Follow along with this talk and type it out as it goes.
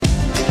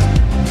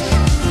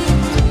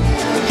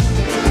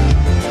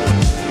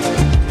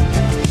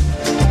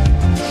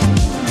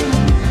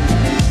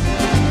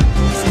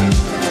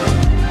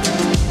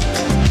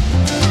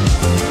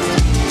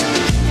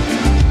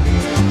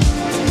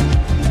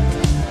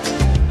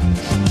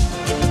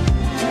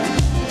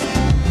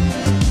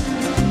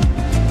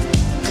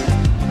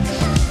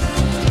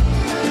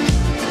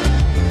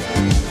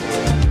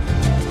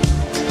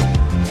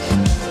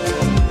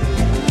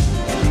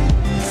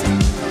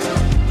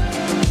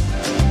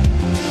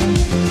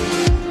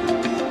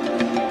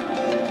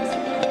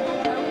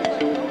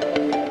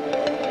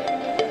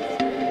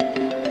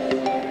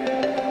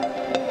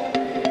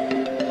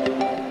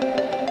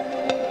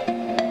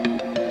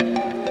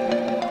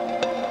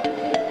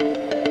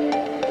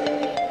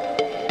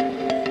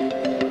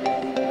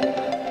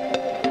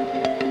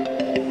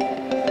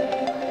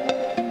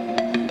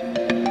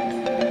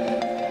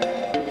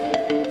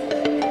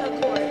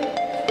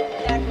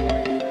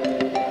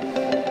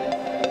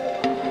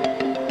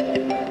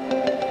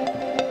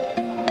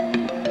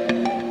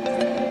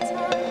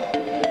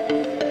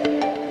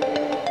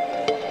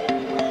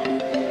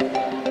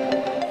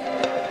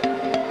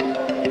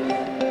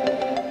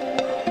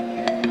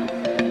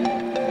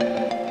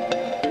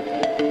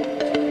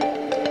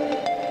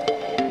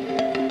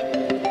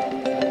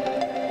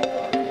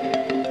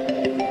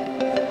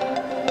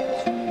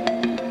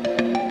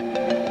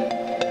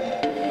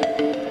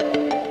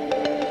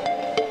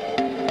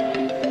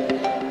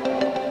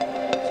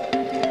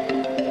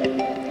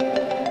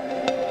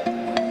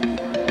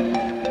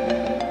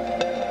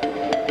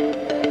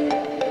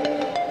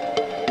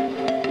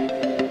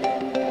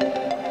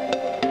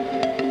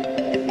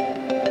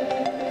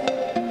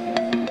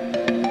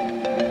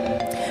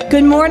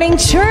Good morning,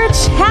 church.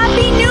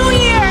 Happy New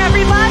Year,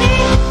 everybody.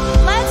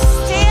 Let's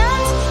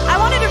stand. I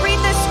wanted to read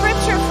this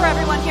scripture for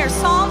everyone here.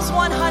 Psalms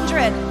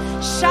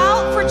 100.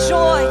 Shout for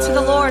joy to the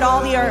Lord,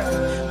 all the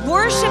earth.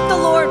 Worship the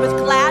Lord with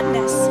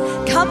gladness.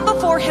 Come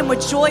before him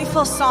with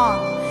joyful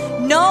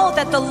song. Know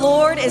that the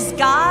Lord is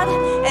God,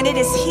 and it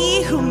is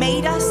he who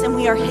made us, and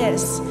we are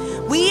his.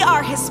 We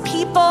are his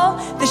people,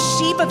 the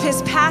sheep of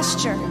his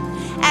pasture.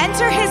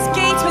 Enter his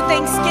gates with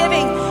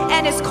thanksgiving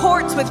and his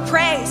courts with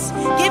praise.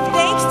 Give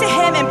thanks to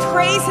him and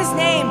praise his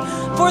name.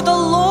 For the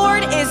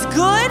Lord is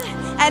good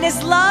and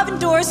his love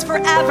endures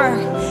forever.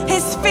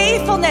 His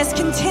faithfulness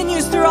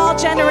continues through all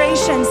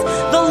generations.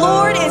 The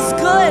Lord is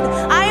good.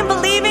 I am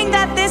believing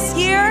that this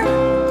year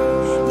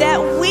that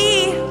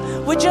we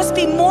would just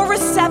be more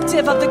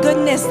receptive of the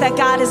goodness that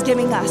God is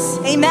giving us.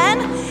 Amen?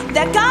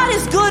 That God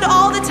is good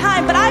all the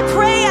time, but I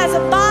pray as a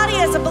body,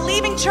 as a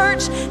believing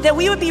church, that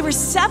we would be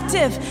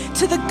receptive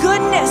to the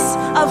goodness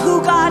of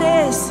who God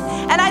is.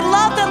 And I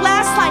love the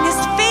last line, his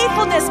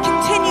faithfulness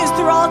continues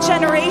through all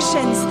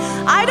generations.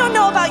 I don't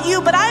know about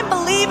you, but I'm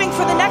believing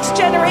for the next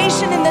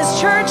generation in this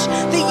church,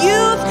 the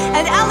youth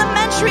and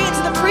elementary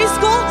into the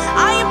preschool.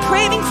 I am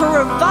craving for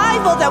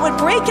revival that would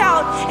break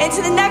out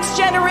into the next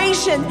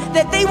generation,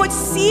 that they would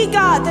see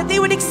God, that they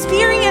would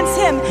experience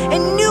him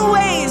in new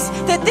ways,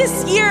 that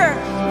this year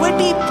would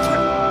be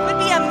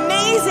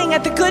amazing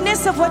at the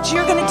goodness of what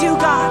you're going to do,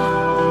 God.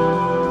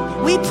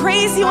 We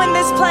praise you in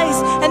this place.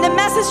 And the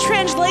Message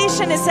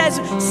translation, it says,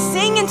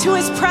 sing into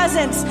his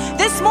presence.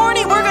 This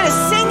morning, we're going to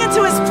sing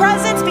into his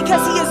presence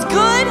because he is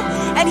good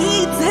and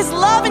his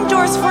love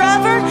endures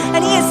forever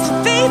and he is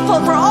faithful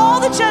for all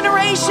the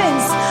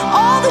generations,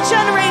 all the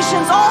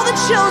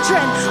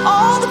children,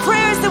 all the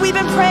prayers that we've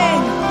been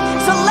praying.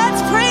 So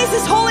let's praise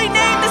his holy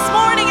name this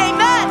morning.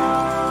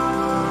 Amen.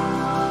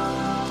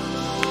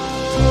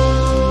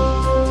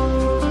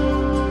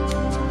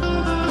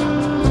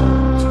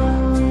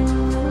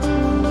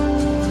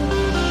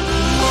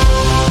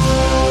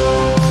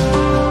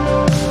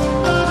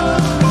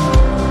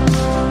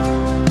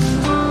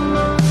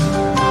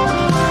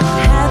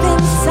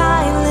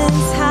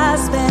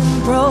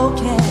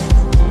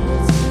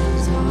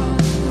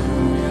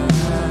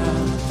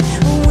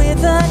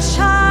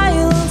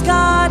 Child,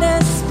 God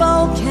has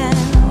spoken.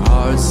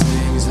 Heart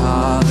sings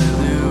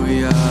hallelujah.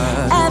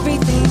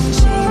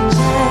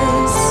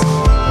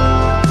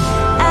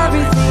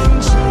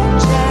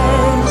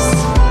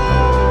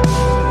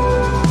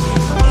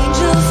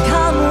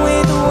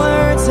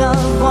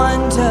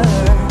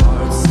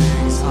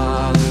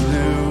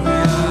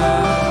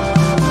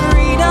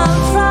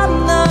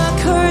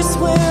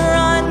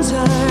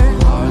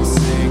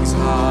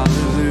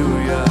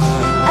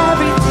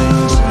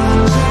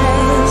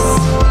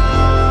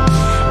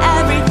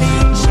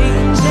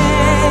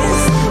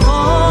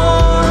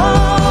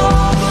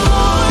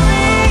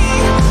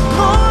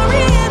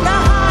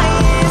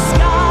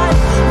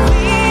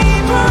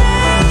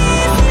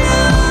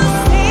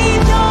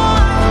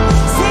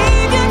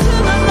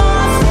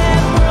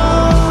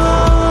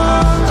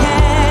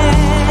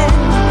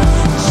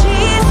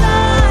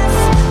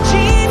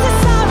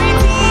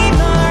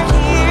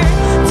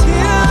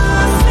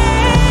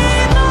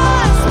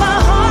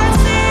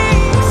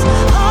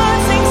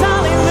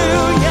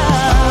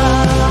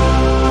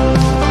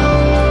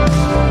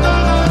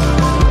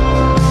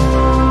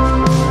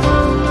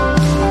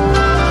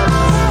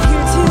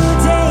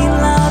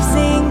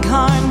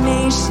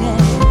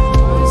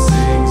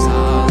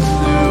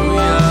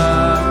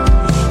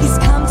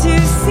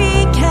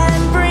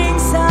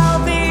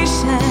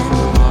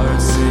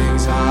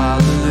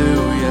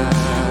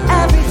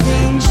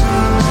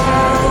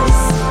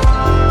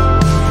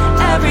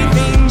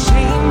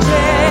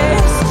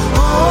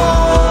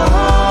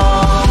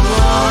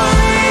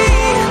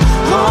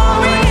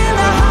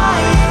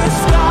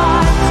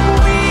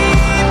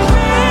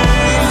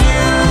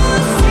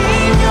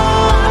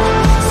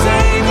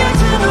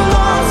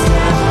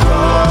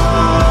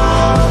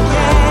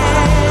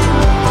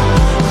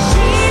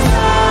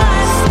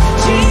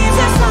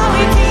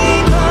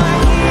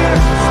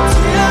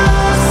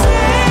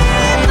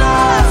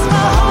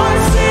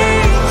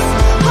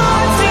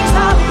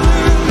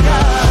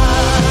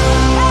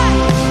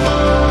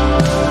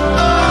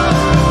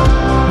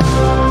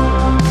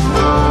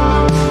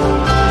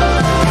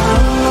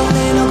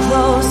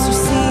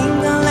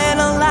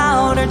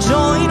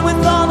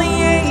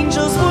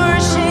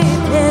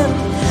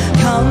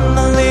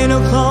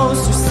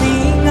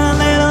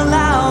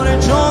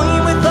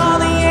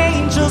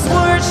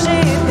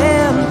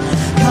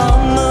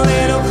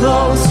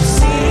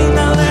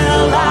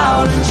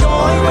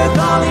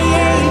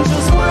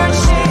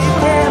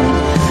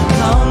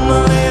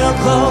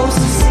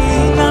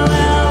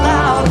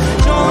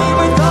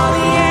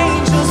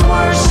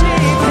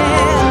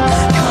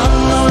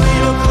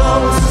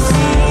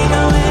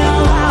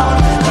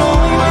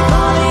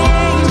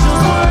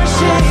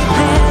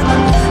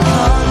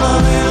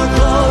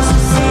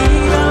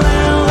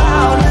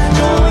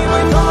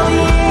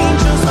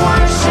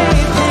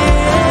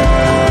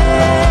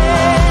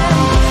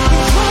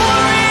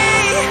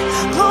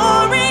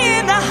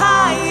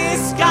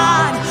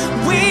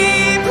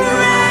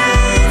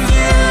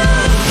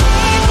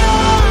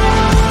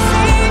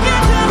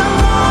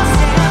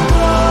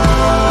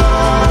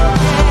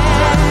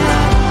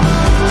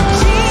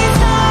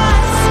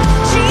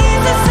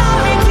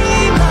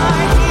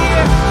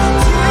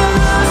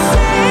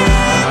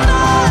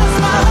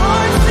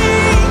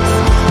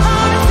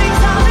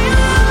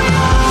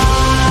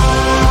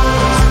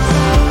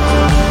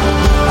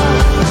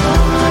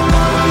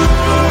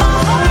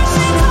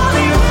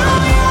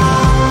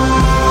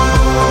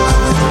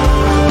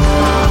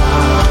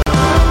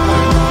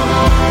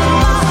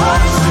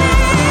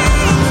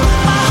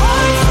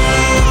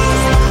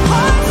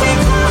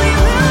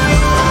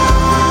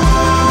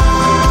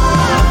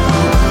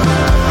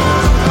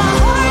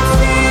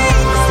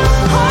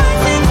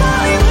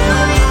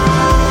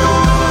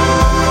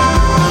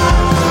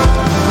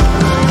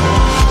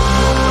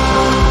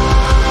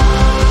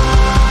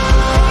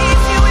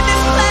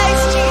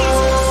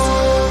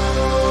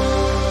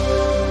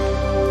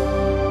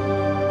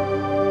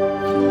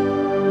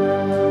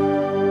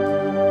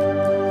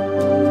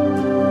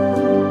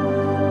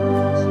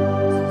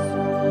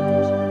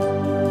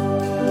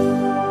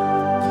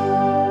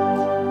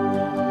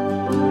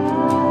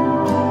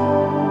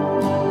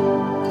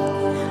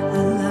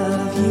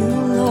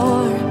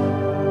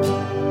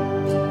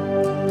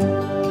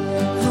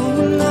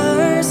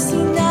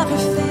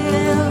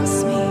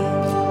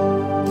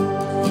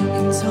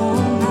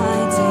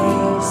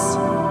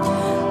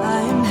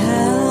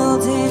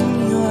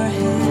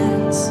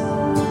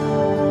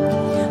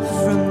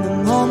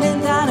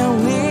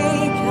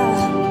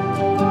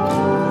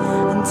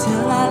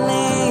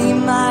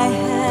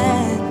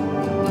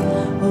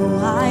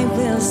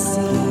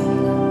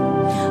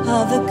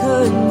 the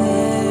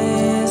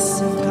goodness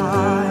of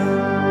God.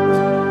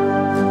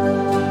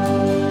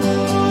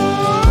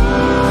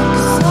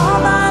 'Cause all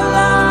my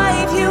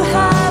life you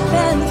have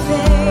been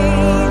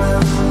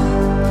faithful,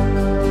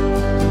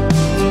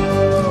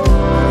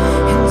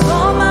 and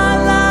all my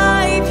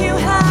life you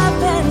have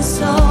been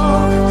so,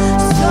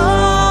 so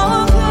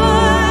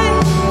good.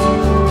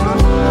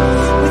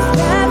 With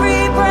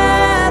every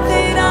breath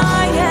that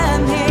I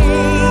am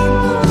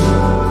able,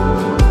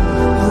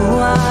 oh,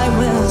 I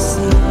will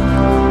sing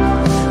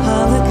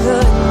of the good.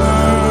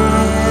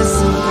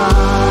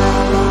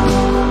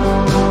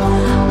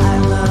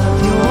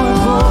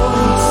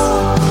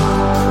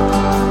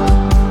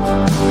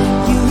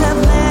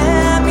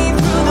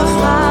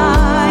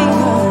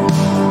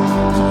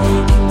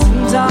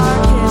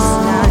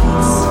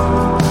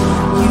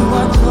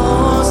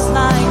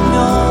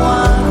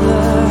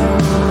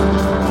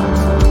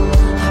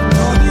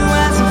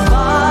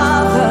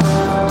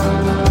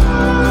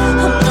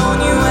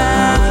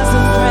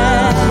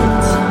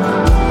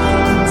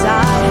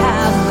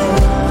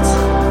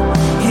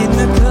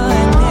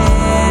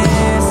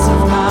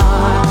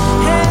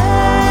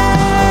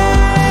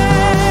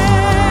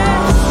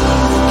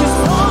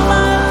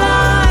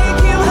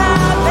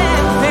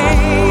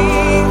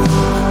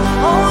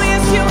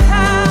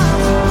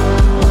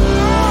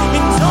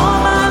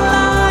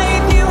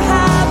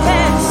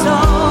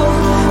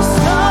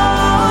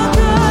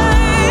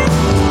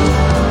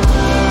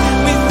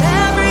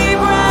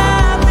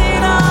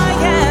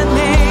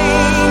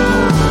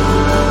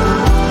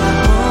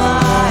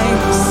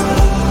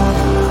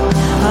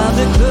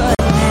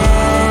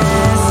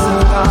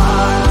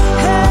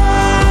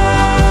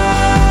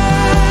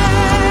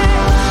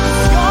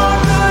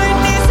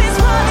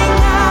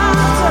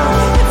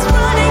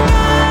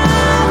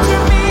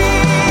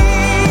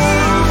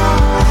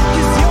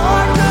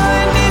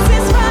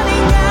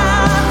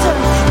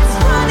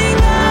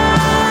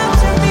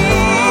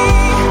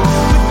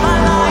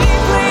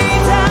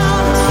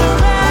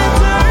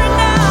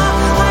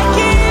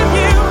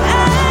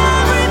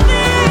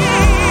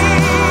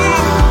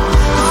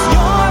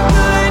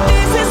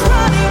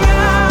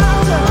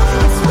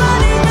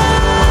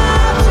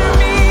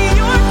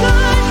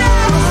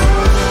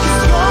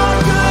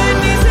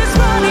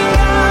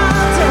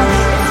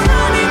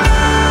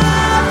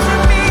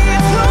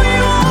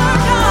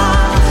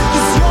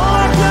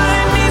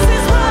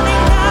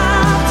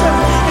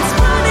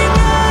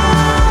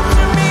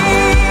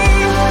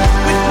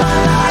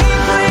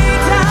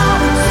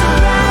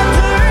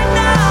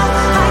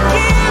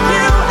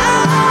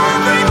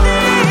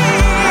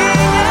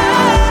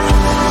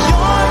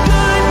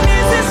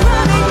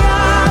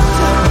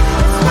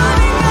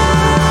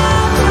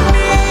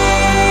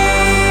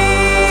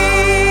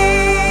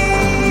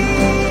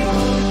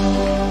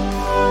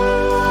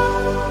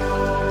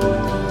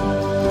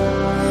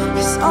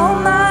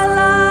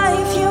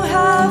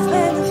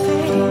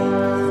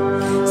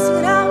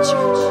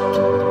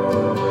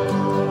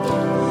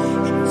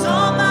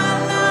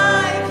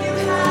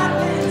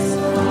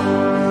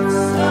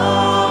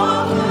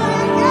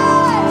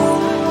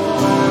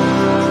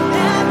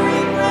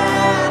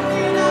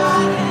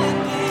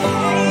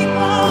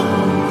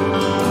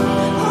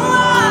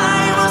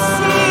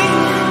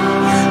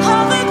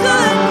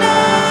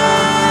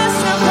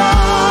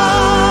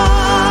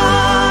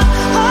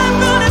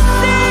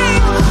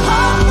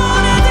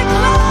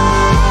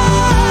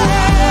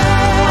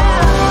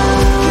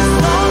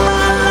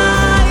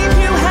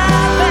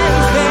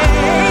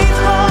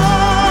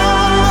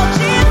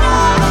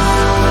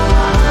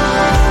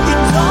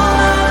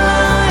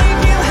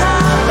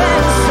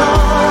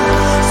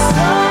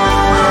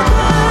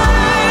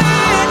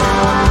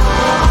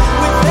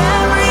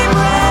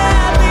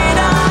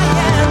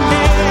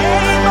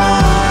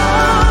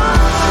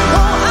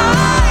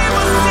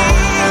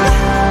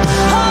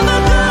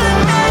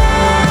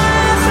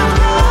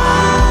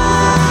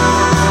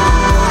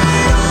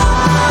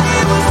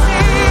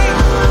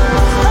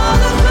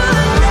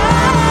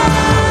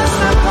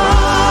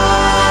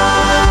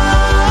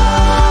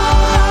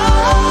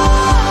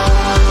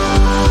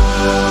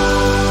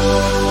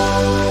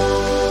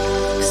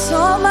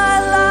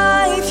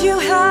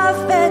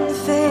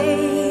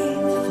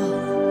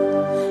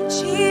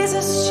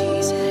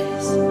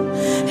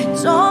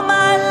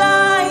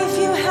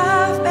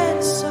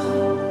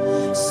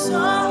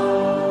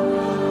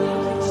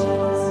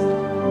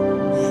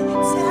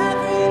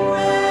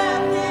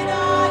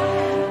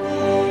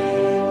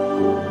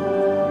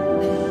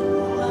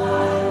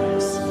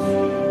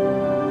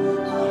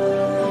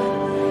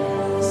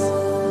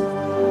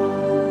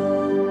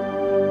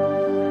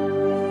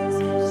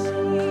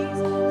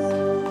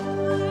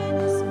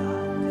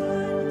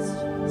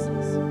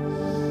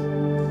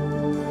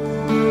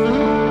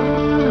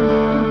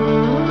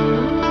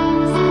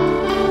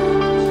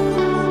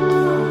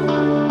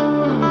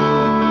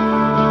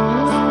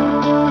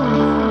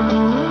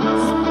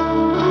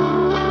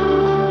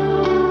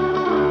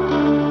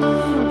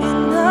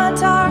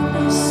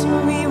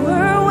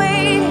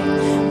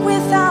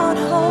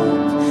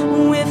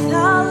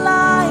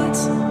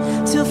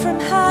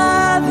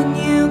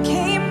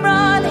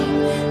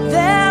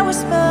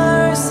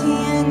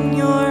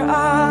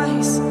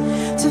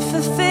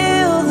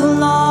 fulfill the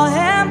law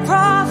and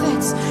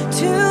prophets.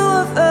 To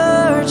a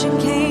virgin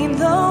came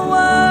the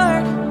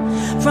word,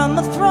 from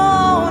a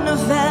throne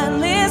of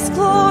endless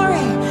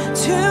glory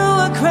to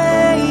a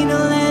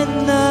cradle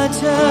in the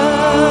dirt.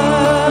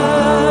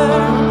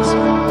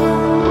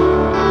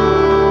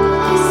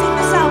 Sing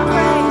this out,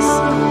 praise.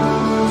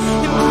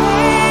 And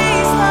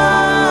praise the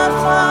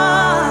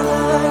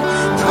Father,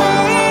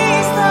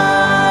 praise the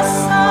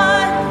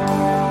Son,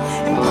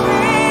 and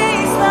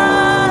praise the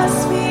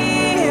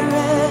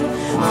Spirit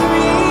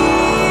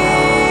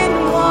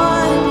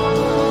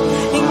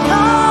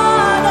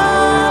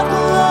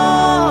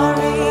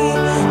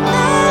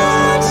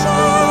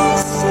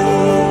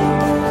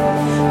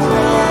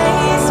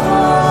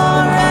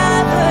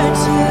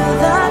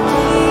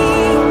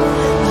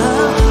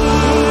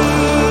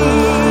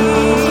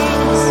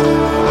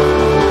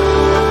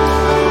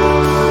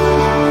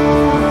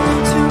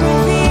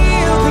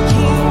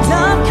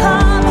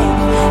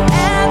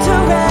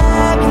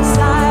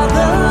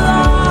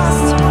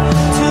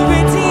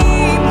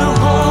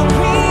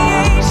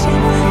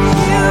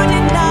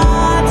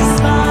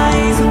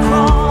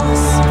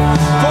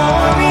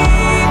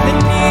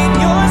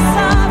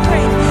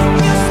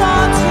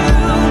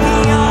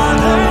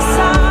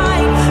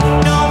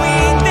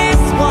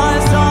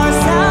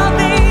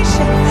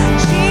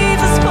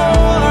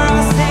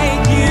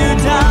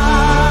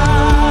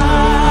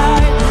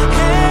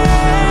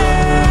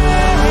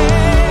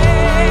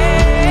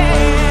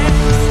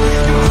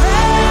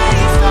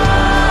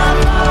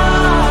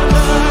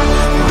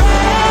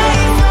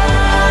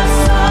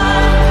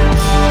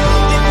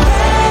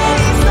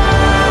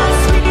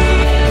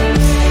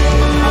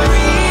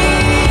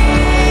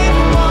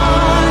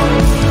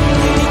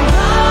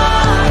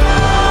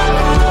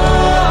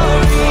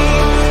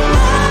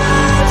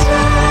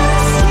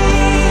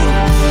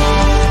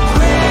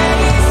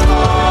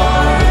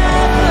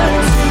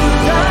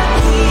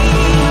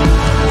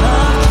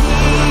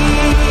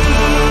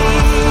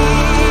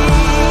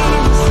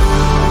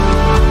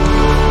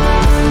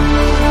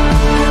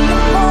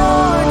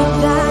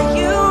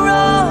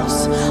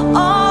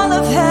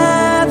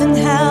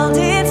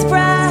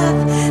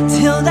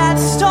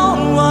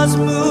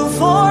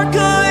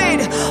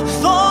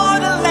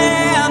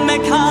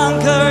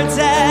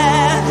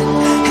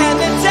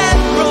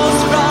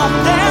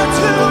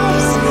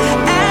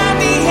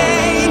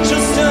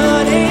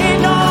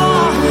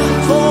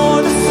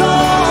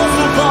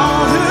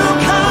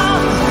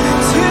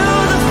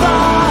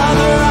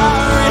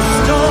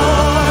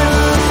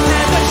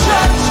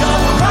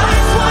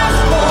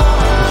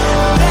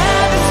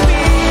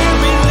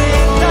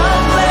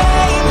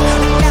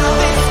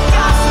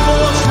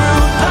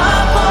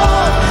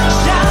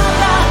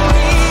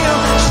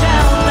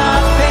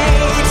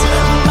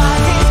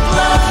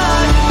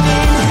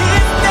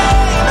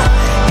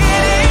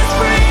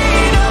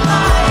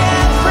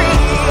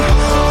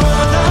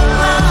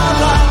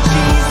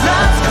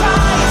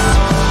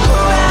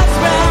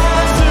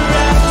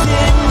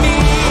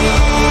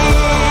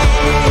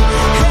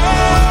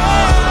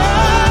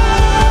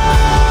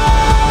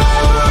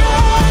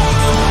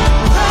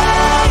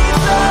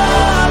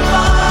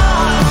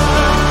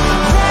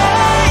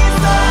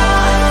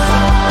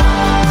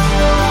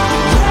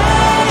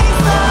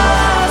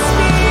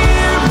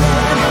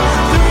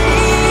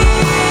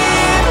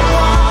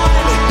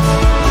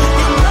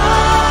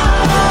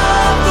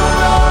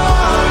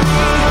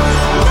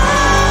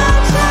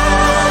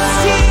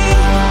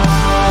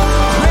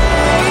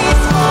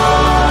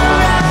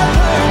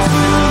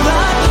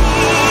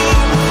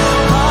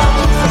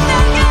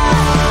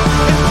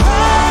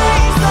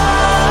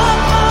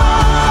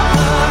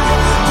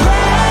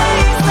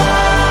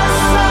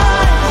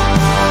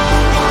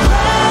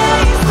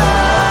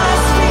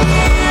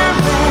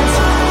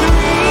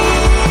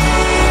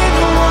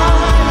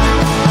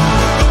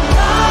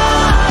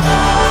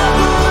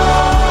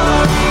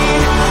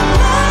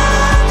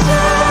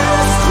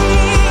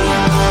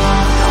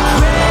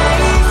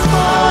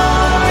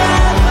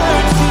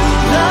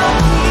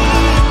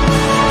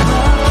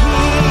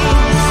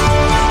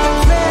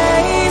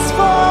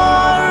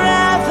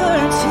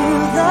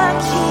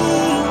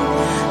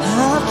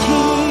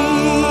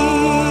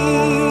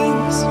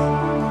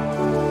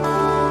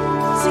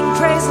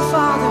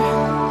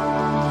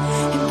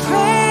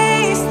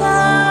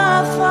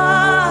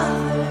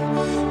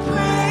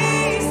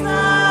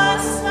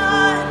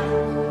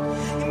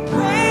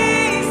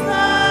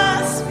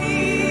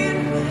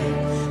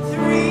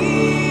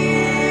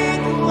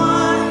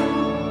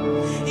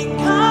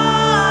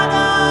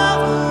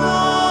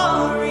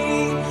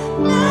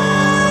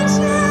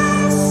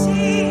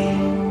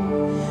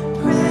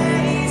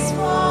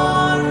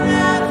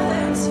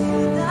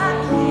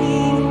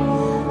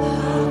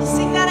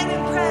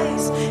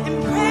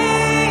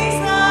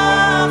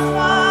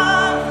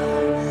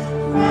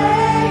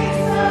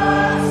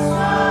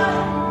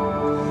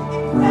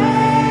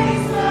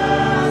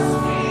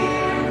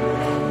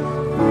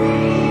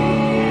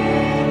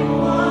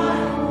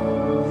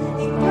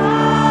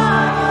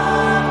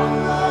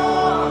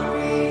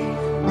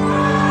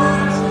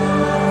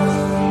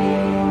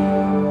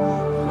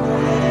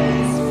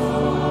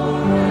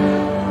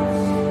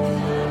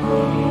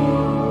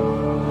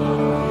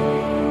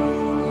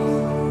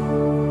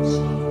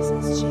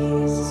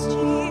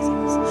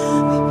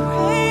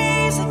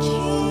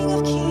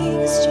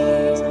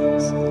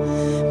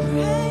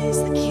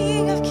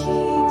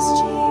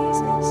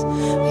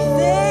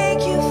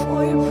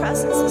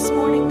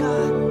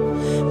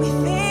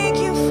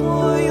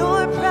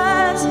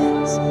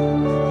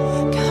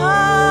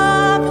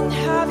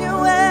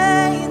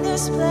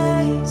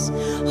Jesus.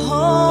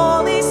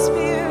 Holy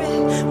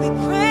Spirit, we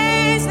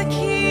praise the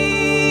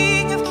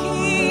King of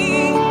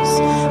Kings.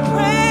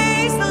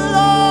 Praise the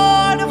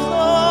Lord of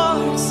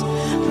Lords.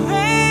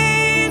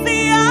 Praise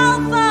the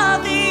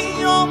Alpha,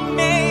 the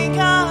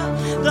Omega,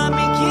 the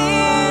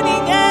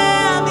beginning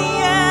and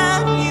the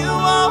end. You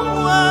are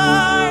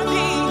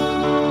worthy,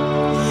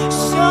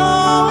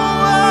 so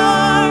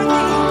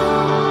worthy,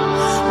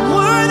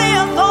 worthy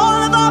of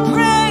all of our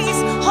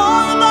praise,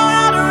 all of our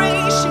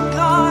adoration,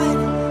 God.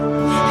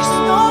 There's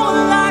no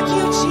one like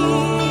you,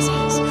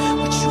 Jesus.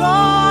 We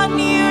draw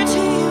near to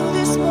you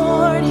this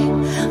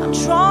morning. I'm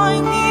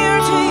drawing near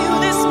to you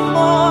this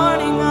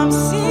morning. I'm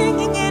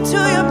singing into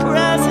your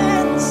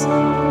presence.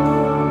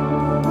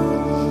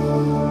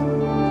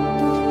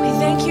 We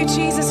thank you,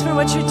 Jesus, for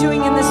what you're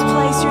doing in this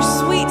place. Your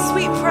sweet,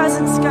 sweet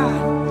presence,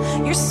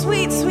 God. Your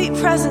sweet, sweet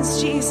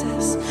presence,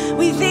 Jesus.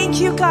 We thank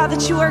you, God,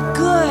 that you are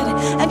good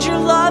and your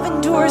love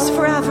endures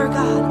forever,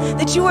 God.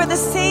 That you are the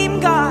same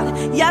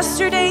God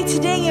yesterday,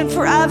 today, and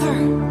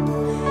forever.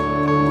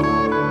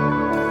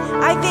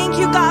 I thank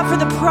you, God, for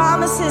the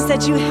promises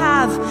that you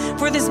have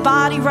for this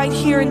body right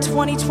here in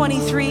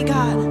 2023,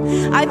 God.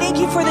 I thank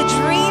you for the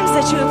dreams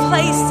that you have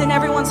placed in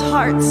everyone's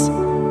hearts.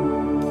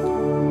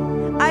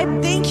 I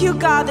thank you,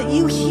 God, that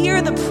you hear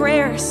the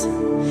prayers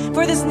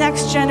for this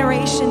next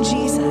generation,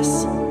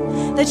 Jesus.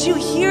 That you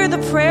hear the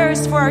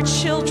prayers for our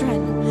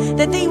children,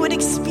 that they would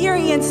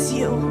experience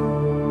you,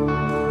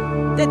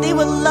 that they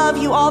would love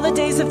you all the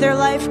days of their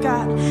life,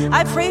 God.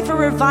 I pray for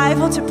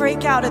revival to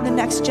break out in the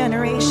next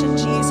generation,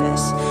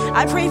 Jesus.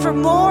 I pray for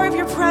more of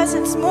your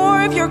presence,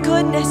 more of your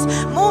goodness,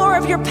 more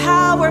of your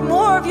power,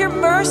 more of your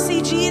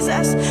mercy,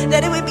 Jesus,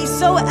 that it would be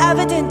so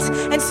evident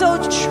and so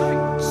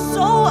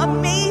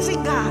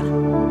amazing, God.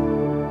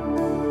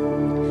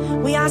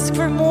 We ask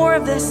for more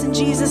of this in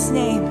Jesus'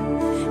 name.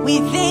 We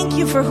thank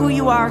you for who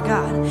you are,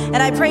 God. And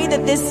I pray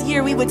that this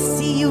year we would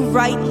see you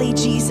rightly,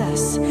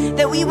 Jesus.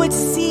 That we would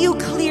see you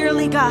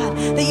clearly, God.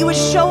 That you would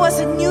show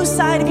us a new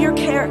side of your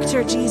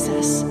character,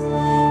 Jesus.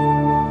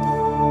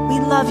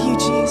 We love you,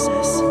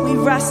 Jesus. We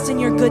rest in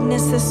your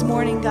goodness this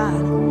morning, God.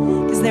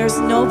 Because there's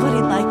nobody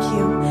like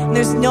you. And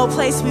there's no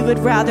place we would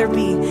rather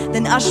be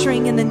than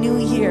ushering in the new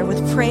year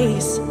with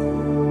praise.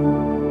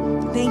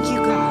 Thank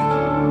you,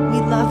 God. We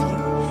love you.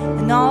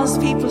 And all his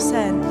people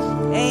said,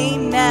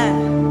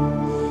 amen.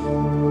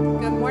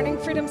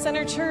 Freedom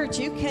Center Church,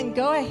 you can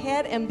go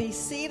ahead and be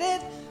seated.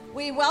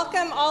 We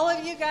welcome all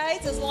of you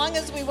guys, as long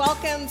as we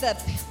welcome the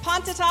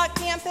Pontotoc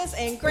campus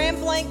and Grand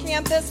Blanc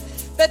campus.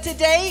 But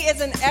today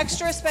is an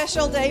extra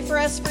special day for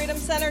us, Freedom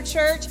Center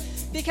Church,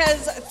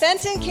 because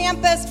Fenton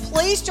campus,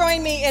 please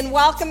join me in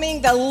welcoming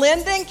the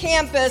Linden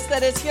campus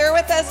that is here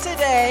with us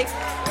today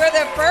for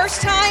the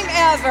first time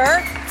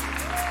ever.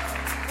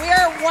 We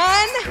are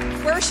one,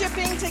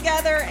 worshiping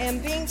together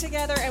and being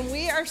together, and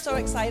we are so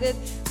excited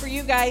for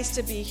you guys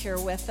to be here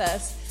with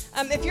us.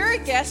 If you're a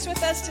guest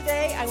with us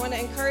today, I want to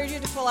encourage you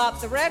to pull out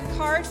the red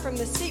card from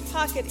the seat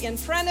pocket in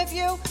front of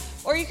you,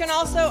 or you can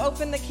also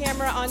open the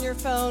camera on your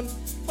phone,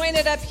 point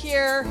it up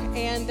here,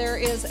 and there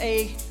is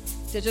a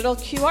digital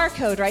QR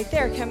code right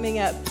there coming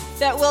up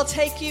that will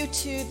take you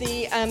to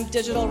the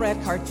digital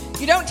red card.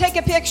 You don't take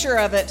a picture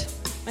of it.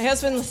 My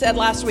husband said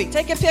last week,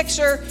 take a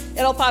picture,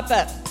 it'll pop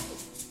up.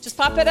 Just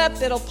pop it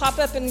up. It'll pop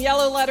up in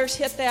yellow letters.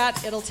 Hit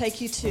that. It'll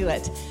take you to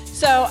it.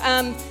 So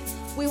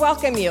we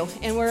welcome you,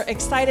 and we're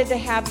excited to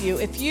have you.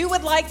 If you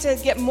would like to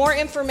get more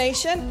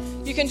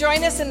information, you can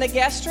join us in the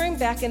guest room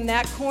back in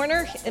that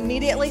corner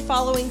immediately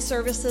following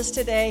services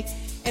today,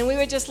 and we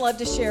would just love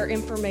to share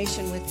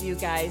information with you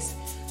guys.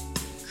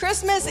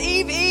 Christmas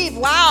Eve.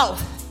 Wow.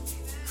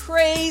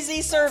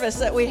 Crazy service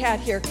that we had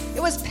here.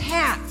 It was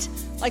packed.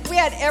 Like we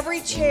had every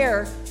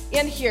chair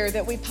in here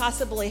that we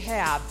possibly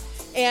have.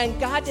 And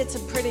God did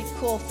some pretty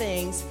cool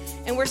things.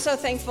 And we're so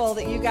thankful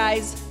that you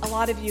guys, a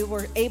lot of you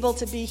were able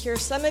to be here.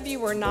 Some of you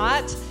were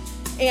not.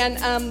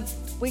 And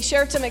we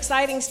shared some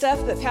exciting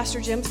stuff, but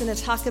Pastor Jim's going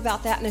to talk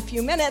about that in a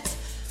few minutes.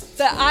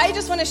 But I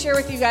just want to share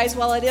with you guys,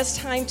 while it is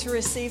time to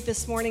receive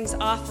this morning's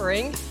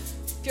offering,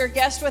 if you're a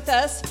guest with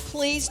us,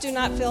 please do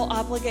not feel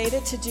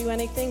obligated to do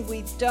anything.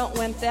 We don't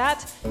want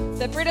that.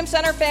 The Freedom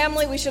Center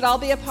family, we should all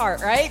be a part,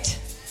 right?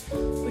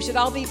 We should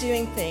all be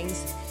doing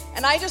things.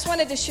 And I just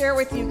wanted to share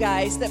with you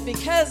guys that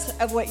because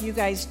of what you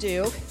guys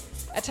do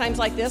at times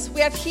like this,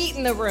 we have heat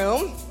in the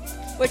room,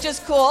 which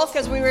is cool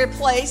because we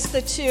replaced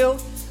the two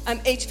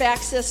HVAC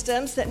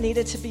systems that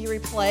needed to be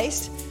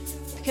replaced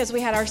because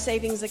we had our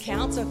savings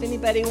account. So if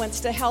anybody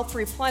wants to help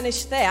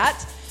replenish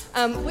that,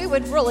 we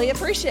would really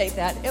appreciate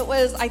that. It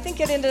was, I think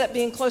it ended up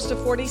being close to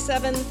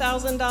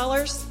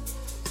 $47,000.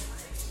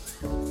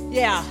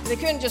 Yeah, they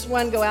couldn't just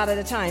one go out at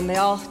a time.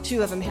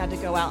 Two of them had to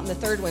go out, and the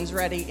third one's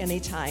ready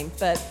anytime.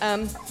 But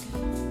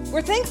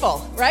we're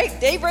thankful, right?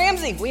 Dave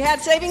Ramsey, we had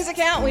savings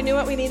account. We knew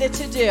what we needed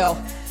to do.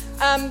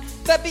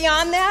 But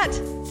beyond that,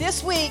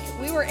 this week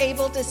we were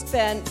able to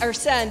send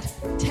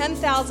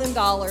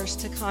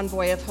 $10,000 to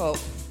Convoy of Hope.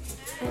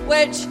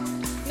 Which,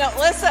 no,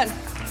 listen,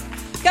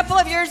 a couple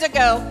of years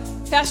ago,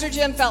 Pastor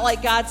Jim felt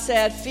like God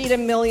said, feed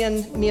 1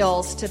 million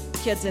meals to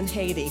kids in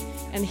Haiti.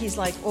 And he's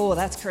like, oh,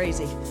 that's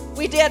crazy.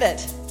 We did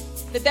it.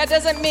 But that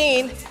doesn't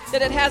mean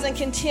that it hasn't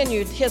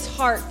continued his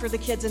heart for the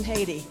kids in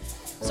Haiti.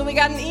 So we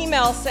got an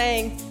email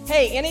saying,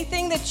 hey,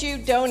 anything that you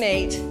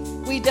donate,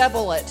 we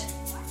double it.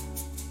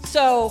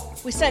 So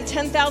we sent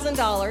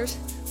 $10,000,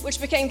 which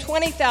became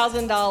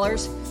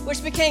 $20,000,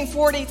 which became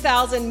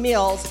 40,000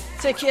 meals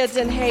to kids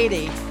in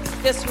Haiti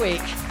this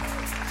week.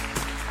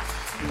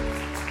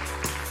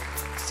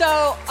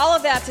 So all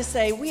of that to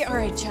say, we are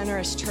a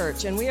generous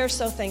church, and we are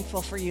so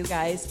thankful for you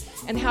guys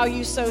and how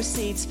you sow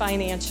seeds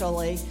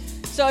financially.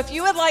 So if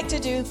you would like to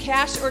do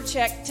cash or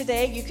check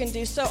today, you can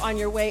do so on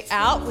your way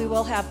out. We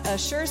will have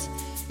ushers.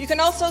 You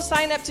can also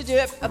sign up to do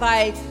it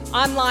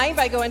online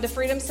by going to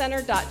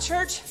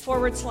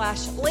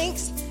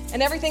freedomcenter.church/links,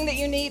 and everything that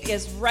you need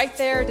is right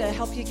there to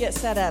help you get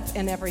set up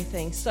and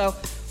everything. So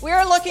we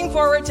are looking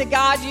forward to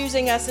God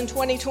using us in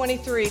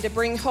 2023 to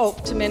bring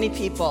hope to many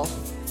people.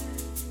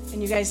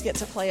 And you guys get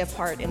to play a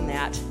part in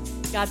that.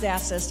 God's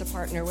asked us to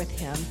partner with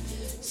him.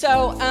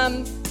 So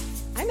I'm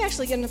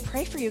actually going to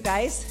pray for you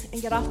guys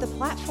and get off the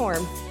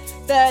platform.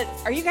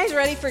 Are you guys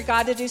ready for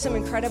God to do some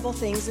incredible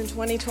things in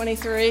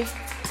 2023?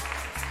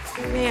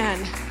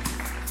 Man.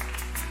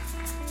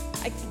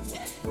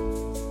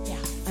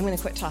 I'm going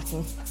to quit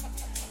talking.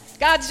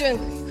 God's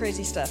doing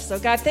crazy stuff. So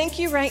God, thank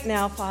you right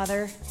now,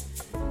 Father,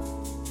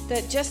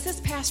 that just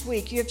this past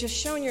week you have just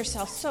shown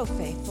yourself so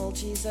faithful,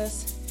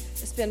 Jesus.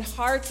 It's been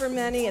hard for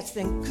many. It's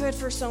been good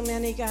for so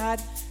many, God.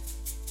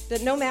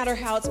 That no matter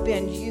how it's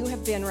been, you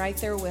have been right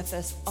there with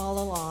us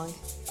all along.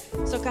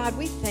 So, God,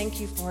 we thank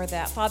you for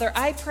that. Father,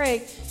 I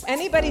pray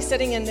anybody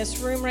sitting in this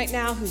room right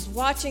now who's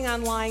watching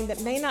online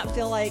that may not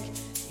feel like,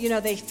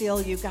 they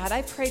feel you, God,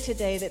 I pray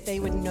today that they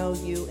would know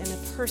you in a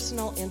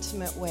personal,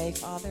 intimate way,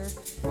 Father.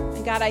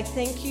 And, God, I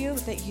thank you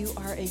that you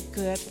are a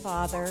good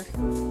Father.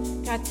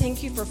 God,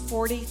 thank you for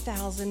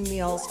 40,000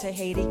 meals to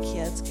Haiti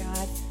kids,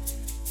 God.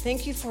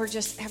 Thank you for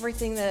just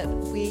everything that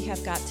we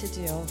have got to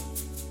do.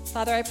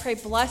 Father, I pray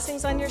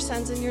blessings on your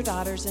sons and your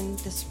daughters in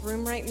this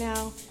room right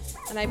now.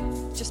 And I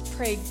just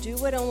pray, do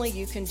what only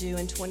you can do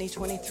in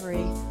 2023.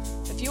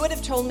 If you would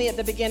have told me at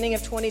the beginning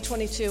of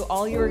 2022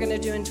 all you were going to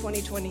do in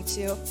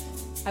 2022,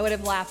 I would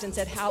have laughed and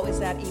said, how is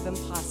that even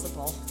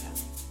possible?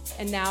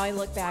 And now I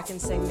look back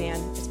and say,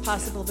 man, it's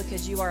possible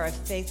because you are a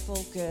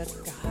faithful, good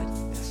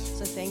God.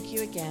 So thank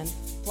you again.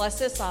 Bless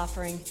this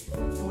offering.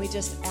 And we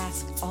just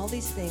ask all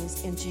these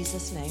things in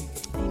Jesus' name.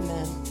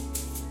 Amen.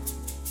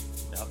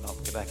 No,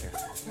 get back here.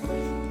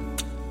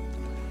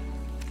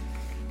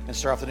 And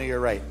start off the new year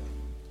right.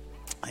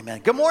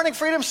 Amen. Good morning,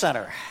 Freedom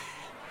Center.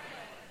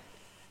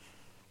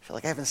 I feel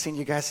like I haven't seen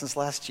you guys since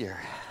last year.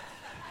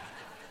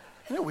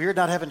 Isn't it weird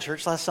not having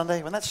church last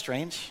Sunday? Wasn't that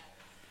strange?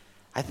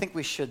 I think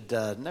we should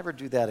never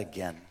do that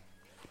again.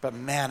 But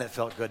man, it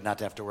felt good not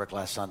to have to work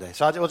last Sunday.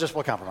 So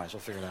we'll compromise. We'll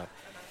figure it out.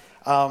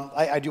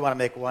 I do want to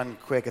make one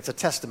quick, it's a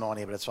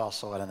testimony, but it's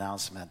also an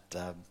announcement.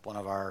 One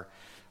of our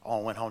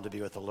own went home to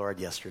be with the Lord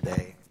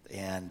yesterday.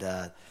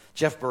 And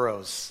Jeff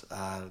Burrows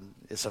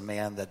is a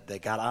man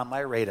that got on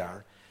my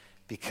radar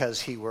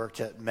because he worked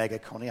at Mega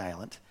Coney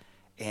Island.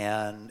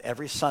 And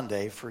every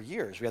Sunday for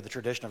years, we had the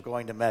tradition of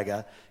going to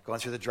Mega, going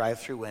through the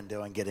drive-through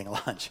window and getting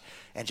lunch.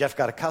 And Jeff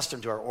got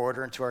accustomed to our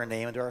order and to our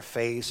name and to our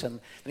face. And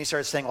then he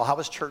started saying, well, how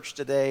was church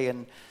today?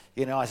 And,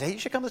 I said, hey, you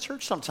should come to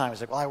church sometime.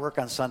 He's like, well, I work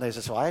on Sundays.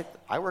 I said, well,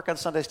 I work on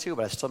Sundays too,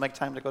 but I still make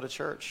time to go to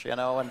church,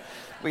 and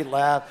we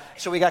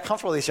laughed. So we got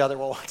comfortable with each other.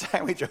 Well, one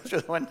time we drove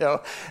through the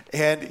window,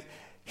 and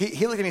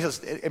he looked at me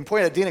and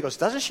pointed at Dina and goes,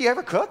 doesn't she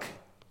ever cook?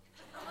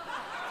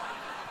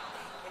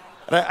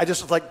 And I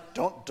just was like,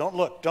 don't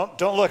look.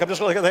 I'm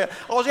just looking at that.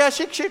 Oh, yeah,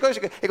 she cooks.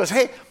 He goes,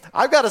 hey,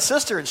 I've got a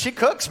sister, and she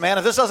cooks, man.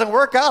 If this doesn't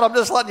work out, I'm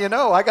just letting you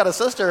know. I got a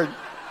sister.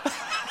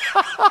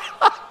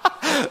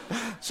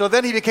 So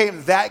then he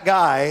became that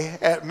guy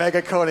at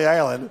Mega Coney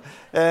Island,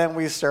 and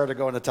we started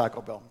going to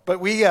Taco Bell.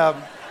 But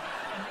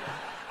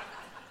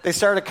they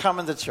started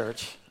coming to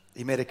church.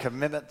 He made a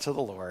commitment to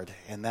the Lord,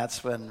 and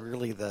that's when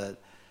really the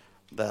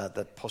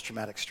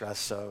post-traumatic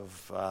stress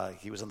of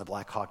he was in the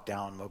Black Hawk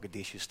Down,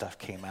 Mogadishu stuff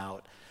came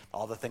out.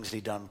 All the things that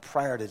he'd done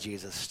prior to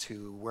Jesus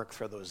to work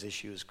through those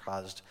issues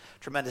caused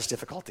tremendous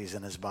difficulties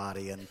in his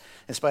body. And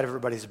in spite of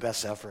everybody's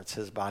best efforts,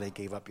 his body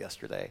gave up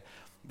yesterday.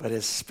 But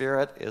his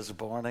spirit is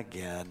born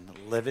again,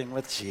 living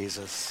with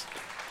Jesus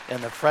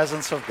in the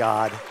presence of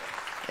God.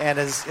 And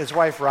his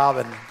wife,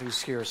 Robin,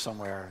 who's here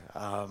somewhere,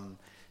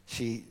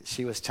 she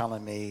was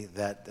telling me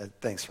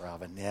that thanks,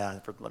 Robin. Yeah,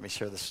 let me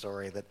share the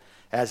story that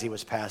as he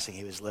was passing,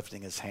 he was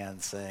lifting his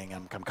hand saying,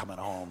 I'm coming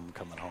home, I'm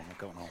coming home, I'm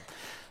going home.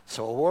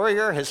 So a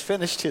warrior has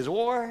finished his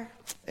war,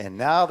 and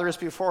now there is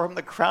before him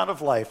the crown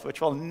of life, which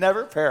will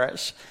never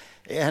perish.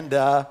 And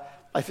I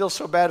feel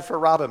so bad for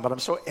Robin, but I'm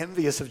so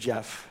envious of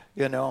Jeff,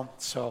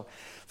 So,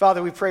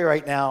 Father, we pray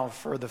right now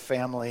for the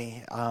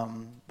family,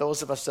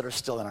 those of us that are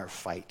still in our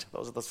fight,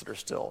 those of us that are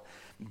still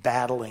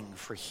battling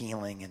for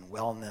healing and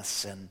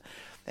wellness.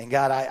 And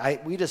God,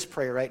 we just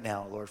pray right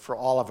now, Lord, for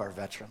all of our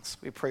veterans.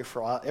 We pray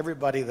for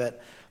everybody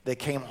that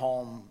came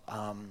home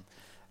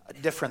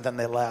different than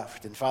they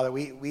left. And Father,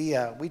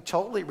 we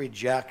totally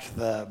reject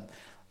the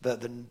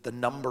the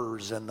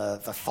numbers and the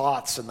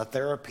thoughts and the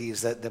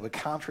therapies that would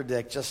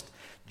contradict just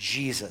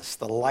Jesus,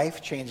 the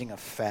life-changing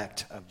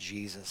effect of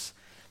Jesus.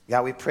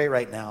 God, we pray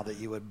right now that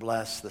you would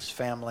bless this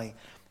family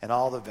and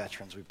all the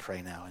veterans. We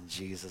pray now in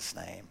Jesus'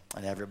 name.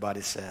 And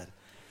everybody said,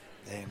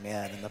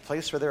 amen. And the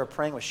place where they were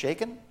praying was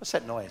shaken? What's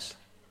that noise?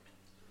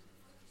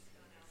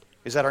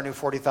 Is that our new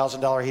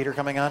 $40,000 heater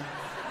coming on?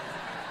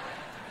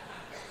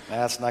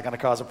 That's not going to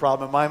cause a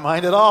problem in my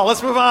mind at all.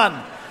 Let's move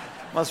on.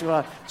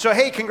 So,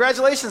 hey,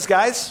 congratulations,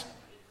 guys.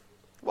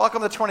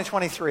 Welcome to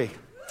 2023.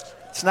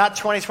 It's not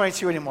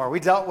 2022 anymore. We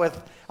dealt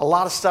with a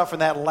lot of stuff in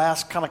that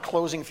last kind of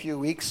closing few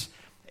weeks.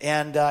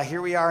 And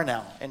here we are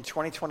now in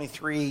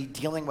 2023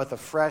 dealing with a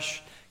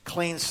fresh,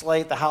 clean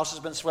slate. The house has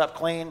been swept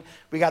clean.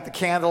 We got the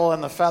candle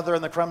and the feather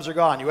and the crumbs are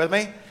gone. You with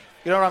me?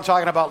 You know what I'm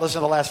talking about? Listen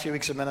to the last few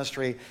weeks of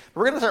ministry.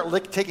 We're going to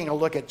start taking a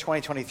look at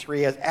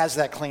 2023 as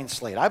that clean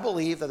slate. I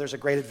believe that there's a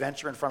great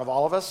adventure in front of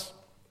all of us.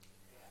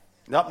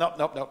 Nope.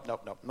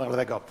 Where did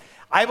that go?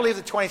 I believe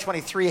that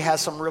 2023 has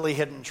some really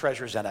hidden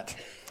treasures in it.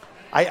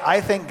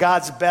 I think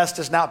God's best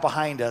is not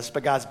behind us,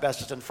 but God's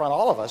best is in front of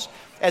all of us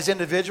as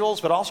individuals,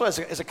 but also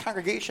as a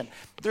congregation.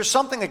 There's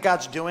something that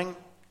God's doing.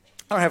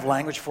 I don't have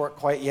language for it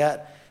quite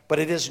yet, but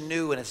it is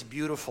new and it's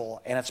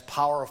beautiful and it's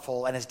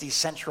powerful and it's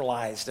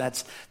decentralized and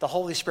it's the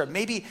Holy Spirit.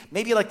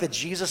 Maybe like the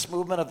Jesus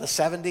movement of the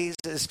 70s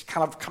is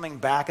kind of coming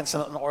back in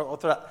some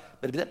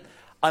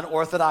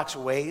unorthodox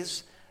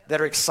ways that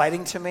are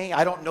exciting to me.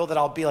 I don't know that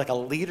I'll be like a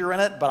leader in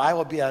it, but I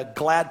will be a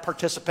glad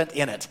participant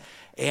in it.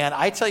 And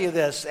I tell you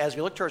this, as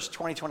we look towards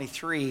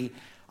 2023,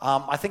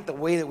 I think the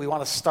way that we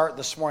want to start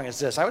this morning is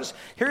this.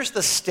 Here's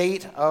the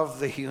State of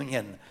the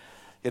Union.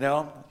 You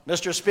know,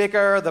 Mr.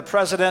 Speaker, the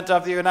President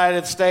of the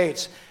United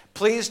States,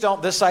 please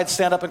don't this side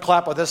stand up and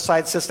clap while this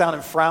side sits down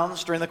and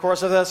frowns during the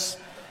course of this.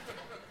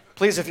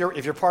 Please, if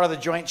you're part of the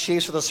Joint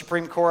Chiefs of the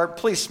Supreme Court,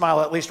 please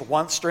smile at least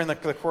once during the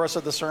course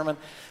of the sermon.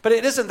 But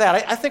it isn't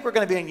that. I think we're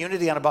going to be in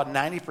unity on about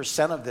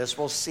 90% of this.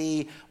 We'll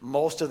see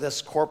most of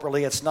this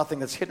corporately. It's nothing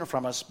that's hidden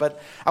from us.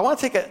 But I want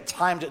to take a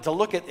time to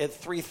look at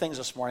three things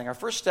this morning. Our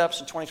first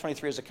steps in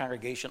 2023 as a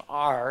congregation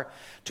are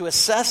to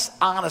assess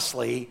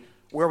honestly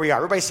where we are.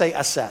 Everybody say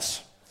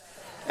assess.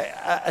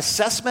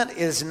 Assessment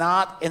is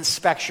not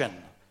inspection.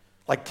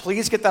 Like,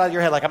 please get that out of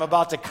your head. Like, I'm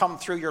about to come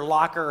through your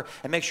locker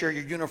and make sure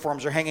your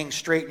uniforms are hanging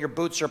straight and your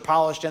boots are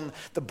polished and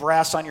the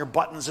brass on your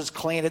buttons is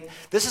clean.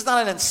 This is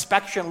not an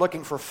inspection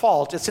looking for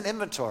fault. It's an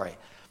inventory.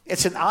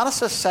 It's an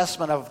honest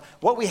assessment of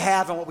what we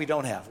have and what we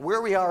don't have,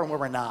 where we are and where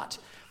we're not.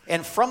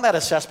 And from that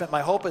assessment,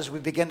 my hope is we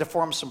begin to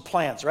form some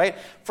plans, right?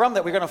 From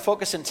that, we're going to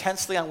focus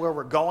intensely on where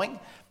we're going,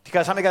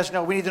 because how many guys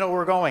know we need to know where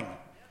we're going?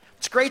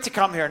 It's great to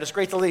come here and it's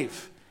great to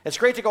leave. It's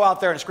great to go out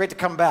there and it's great to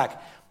come back.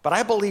 But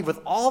I believe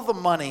with all the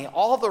money,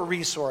 all the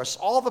resource,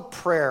 all the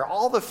prayer,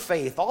 all the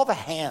faith, all the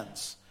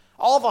hands,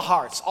 all the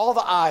hearts, all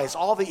the eyes,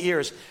 all the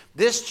ears,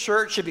 this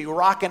church should be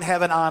rocking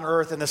heaven on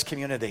earth in this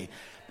community.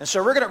 And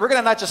so we're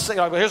gonna not just say,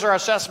 well, here's our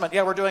assessment.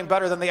 Yeah, we're doing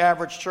better than the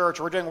average church.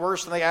 Or we're doing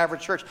worse than the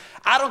average church.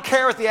 I don't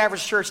care what the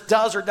average church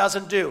does or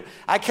doesn't do.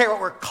 I care what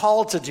we're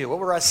called to do, what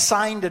we're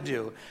assigned to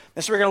do.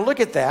 And so we're going to look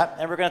at that,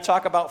 and we're going to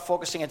talk about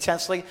focusing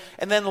intensely.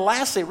 And then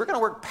lastly, we're going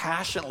to work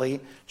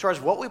passionately towards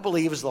what we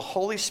believe is the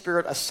Holy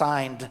Spirit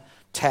assigned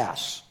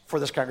tasks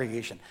for this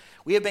congregation.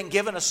 We have been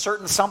given a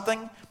certain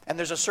something, and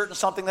there's a certain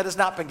something that has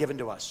not been given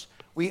to us.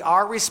 We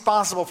are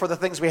responsible for the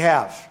things we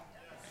have.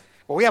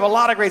 Well, we have a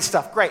lot of great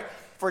stuff. Great.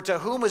 For to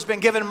whom has been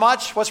given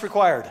much, what's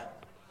required?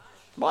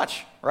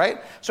 Much, right?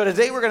 So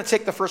today we're going to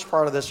take the first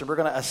part of this, and we're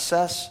going to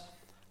assess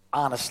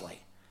honestly.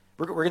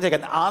 We're going to take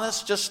an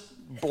honest, just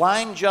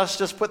blind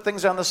justice, put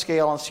things on the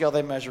scale and see how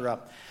they measure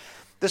up.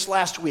 This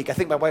last week, I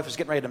think my wife was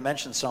getting ready to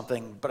mention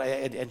something, but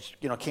I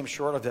came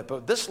short of it.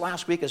 But this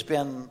last week has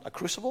been a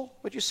crucible,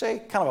 would you say?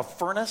 Kind of a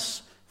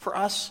furnace for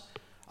us.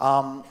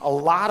 A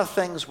lot of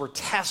things were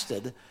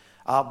tested.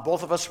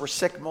 Both of us were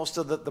sick most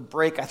of the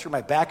break. I threw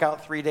my back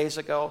out 3 days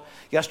ago.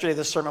 Yesterday,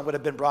 this sermon would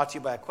have been brought to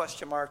you by a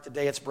question mark.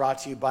 Today, it's brought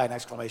to you by an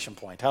exclamation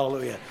point.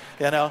 Hallelujah.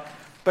 You know?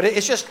 But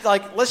it's just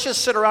like, let's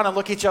just sit around and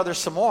look at each other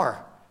some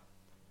more.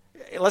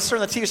 Let's turn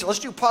the TV. Let's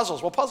do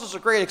puzzles. Well, puzzles are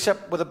great,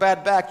 except with a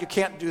bad back, you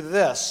can't do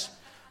this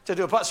to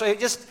do a puzzle.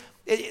 So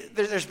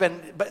there's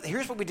been, but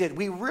here's what we did.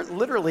 We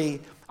literally,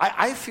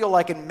 I feel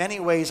like in many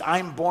ways,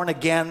 I'm born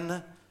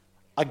again.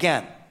 I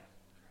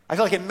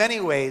feel like in many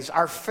ways,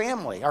 our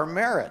family, our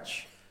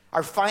marriage,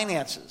 our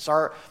finances,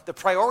 the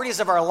priorities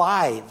of our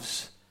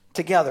lives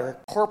together,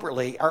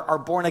 corporately, are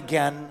born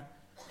again.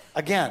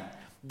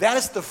 That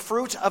is the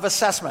fruit of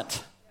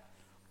assessment.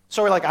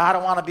 So we're like, I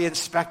don't want to be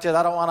inspected.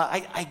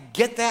 I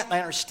get that and I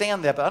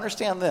understand that, but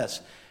understand this.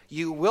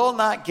 You will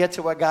not get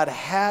to what God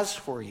has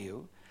for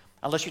you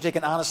unless you take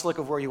an honest look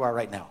of where you are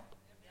right now.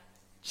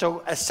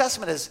 So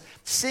assessment is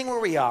seeing where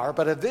we are,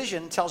 but a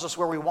vision tells us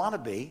where we want to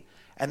be,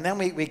 and then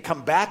we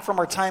come back from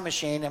our time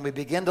machine and we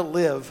begin to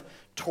live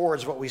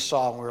towards what we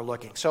saw when we were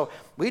looking. So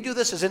we do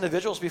this as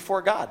individuals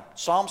before God.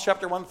 Psalms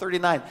chapter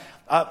 139.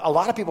 A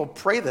lot of people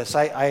pray this.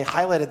 I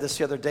highlighted this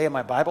the other day in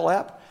my Bible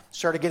app.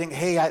 started getting,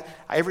 hey,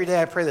 every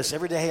day I pray this.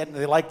 Every day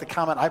they like the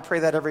comment. I pray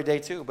that every day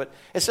too. But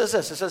it says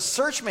this. It says,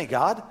 search me,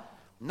 God.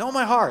 Know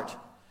my heart.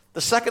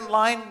 The second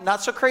line,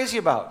 not so crazy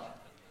about.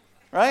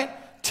 Right?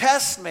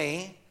 Test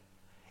me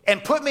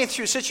and put me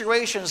through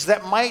situations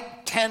that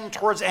might tend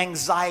towards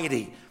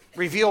anxiety,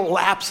 reveal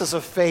lapses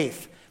of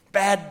faith,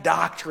 bad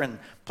doctrine,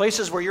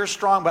 places where you're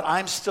strong but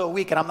I'm still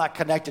weak and I'm not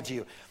connected to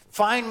you.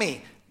 Find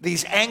me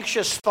these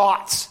anxious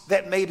thoughts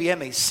that may be in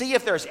me. See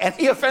if there's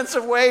any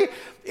offensive way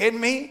in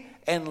me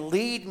and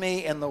lead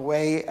me in the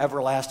way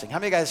everlasting. How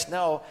many of you guys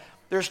know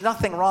there's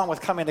nothing wrong with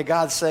coming to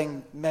God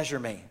saying, measure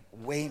me,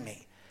 weigh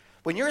me.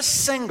 When you're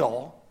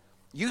single,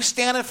 you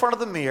stand in front of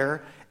the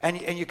mirror and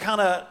you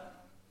kind of,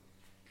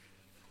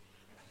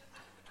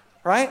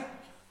 right?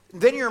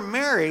 Then you're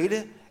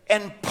married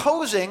and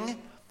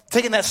posing,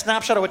 taking that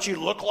snapshot of what you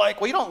look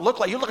like. Well, you don't look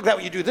like, you look like that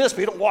when you do this,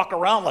 but you don't walk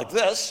around like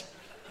this.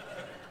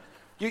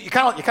 You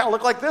kind of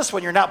look like this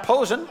when you're not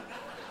posing,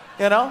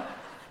 you know?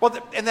 Well,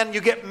 and then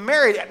you get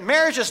married.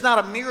 Marriage is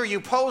not a mirror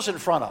you pose in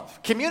front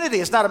of. Community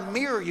is not a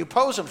mirror you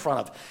pose in front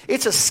of.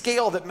 It's a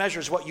scale that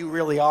measures what you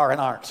really are and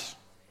aren't.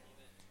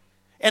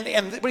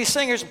 And what he's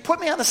saying here is, put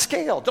me on the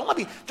scale. Don't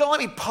let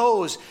me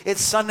pose.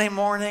 It's Sunday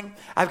morning.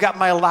 I've got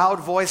my loud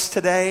voice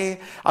today.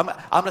 I'm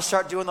going to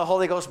start doing the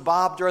Holy Ghost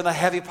Bob during the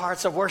heavy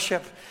parts of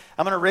worship.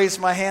 I'm going to raise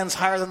my hands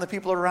higher than the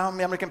people around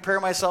me. I'm going to compare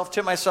myself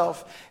to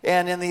myself,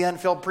 and in the end,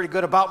 feel pretty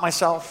good about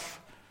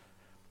myself.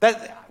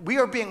 That we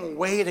are being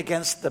weighed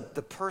against the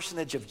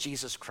personage of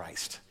Jesus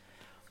Christ.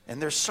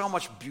 And there's so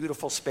much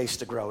beautiful space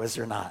to grow, is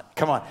there not?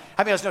 Come on.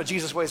 How many of us know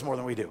Jesus weighs more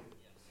than we do?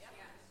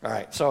 All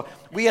right, so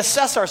we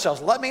assess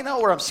ourselves. Let me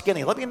know where I'm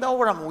skinny. Let me know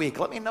where I'm weak.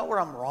 Let me know where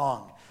I'm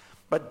wrong.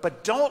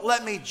 But don't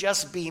let me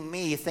just be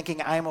me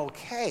thinking I'm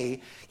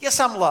okay. Yes,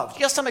 I'm loved.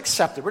 Yes, I'm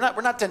accepted.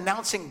 We're not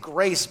denouncing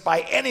grace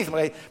by anything.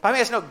 But I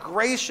mean, no,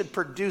 grace should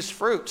produce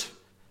fruit.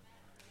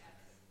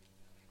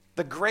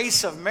 The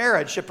grace of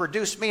marriage should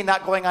produce me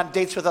not going on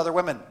dates with other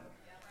women.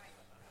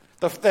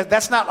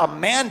 That's not a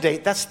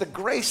mandate. That's the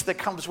grace that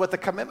comes with the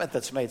commitment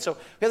that's made. So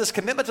we have this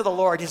commitment to the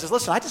Lord. He says,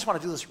 listen, I just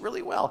want to do this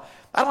really well.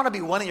 I don't want to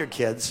be one of your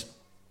kids.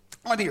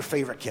 I want to be your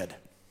favorite kid.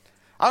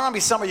 I don't want to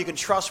be somebody you can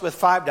trust with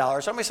 $5. I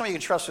want to be somebody you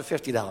can trust with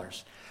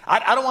 $50.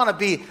 I don't want to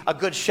be a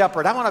good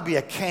shepherd. I want to be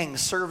a king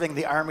serving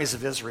the armies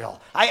of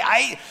Israel.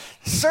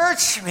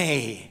 Search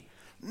me.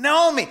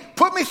 Know me.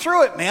 Put me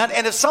through it, man.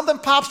 And if something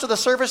pops to the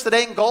surface that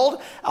ain't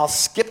gold, I'll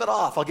skip it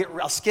off.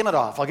 I'll skim it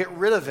off. I'll get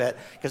rid of it.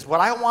 Because what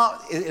I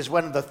want is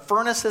when the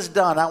furnace is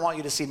done, I want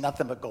you to see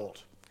nothing but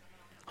gold.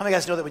 How many of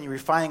you guys know that when you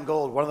refine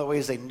gold, one of the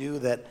ways they knew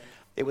that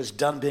it was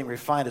done being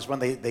refined is when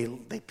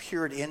they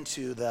peered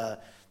into the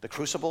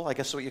crucible, I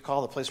guess is what you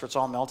call the place where it's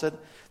all melted,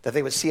 that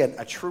they would see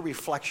a true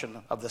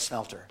reflection of the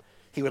smelter.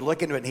 He would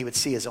look into it and he would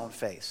see his own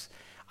face.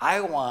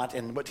 I want,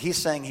 and what he's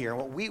saying here,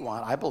 what we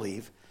want, I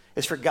believe,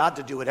 is for God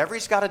to do whatever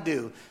he's got to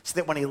do so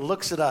that when he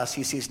looks at us,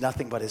 he sees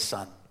nothing but his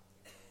son.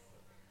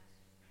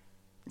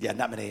 Yeah,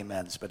 not many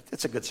amens, but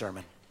it's a good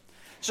sermon.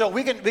 So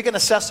we can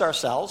assess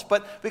ourselves,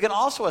 but we can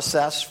also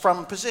assess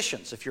from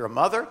positions. If you're a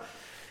mother,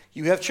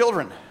 you have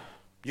children.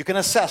 You can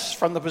assess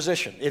from the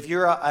position. If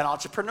you're an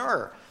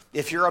entrepreneur,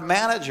 if you're a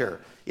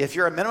manager, if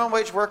you're a minimum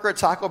wage worker at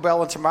Taco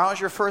Bell and tomorrow's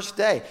your first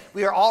day,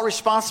 we are all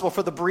responsible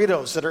for the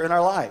burritos that are in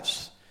our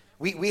lives.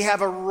 We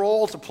have a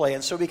role to play,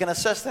 and so we can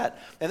assess that.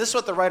 And this is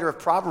what the writer of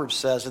Proverbs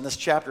says in this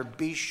chapter.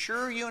 Be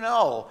sure you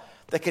know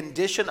the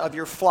condition of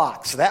your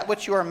flocks, that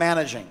which you are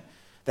managing,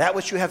 that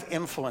which you have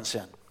influence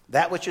in,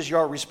 that which is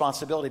your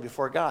responsibility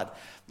before God.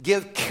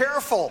 Give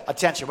careful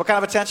attention. What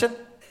kind of attention?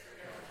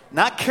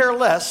 Not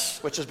careless,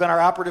 which has been our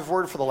operative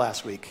word for the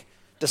last week.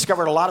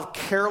 Discovered a lot of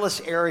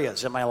careless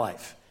areas in my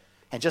life.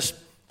 And just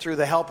through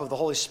the help of the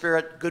Holy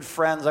Spirit, good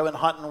friends I went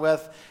hunting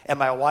with, and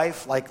my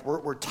wife, like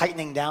we're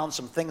tightening down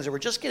some things that were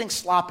just getting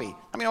sloppy. I mean,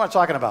 you know what I'm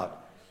talking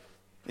about?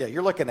 Yeah,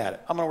 you're looking at it.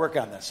 I'm going to work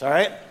on this, all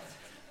right?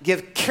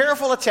 Give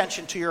careful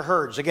attention to your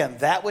herds. Again,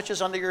 that which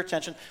is under your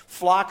attention.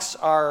 Flocks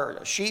are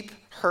sheep,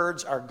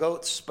 herds are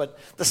goats, but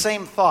the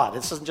same thought.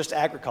 This isn't just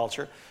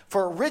agriculture.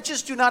 For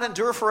riches do not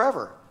endure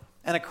forever,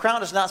 and a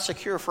crown is not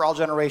secure for all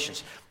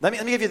generations. Let me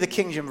give you the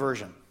King James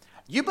Version.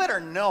 You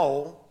better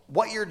know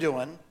what you're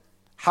doing,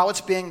 how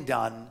it's being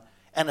done,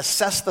 and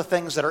assess the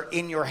things that are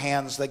in your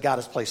hands that God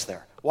has placed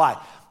there. Why?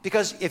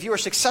 Because if you were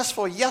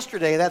successful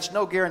yesterday, that's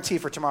no guarantee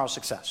for tomorrow's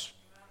success.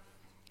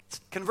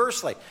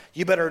 Conversely,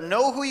 you better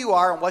know who you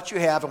are and what you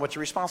have and what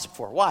you're responsible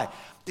for. Why?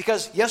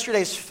 Because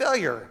yesterday's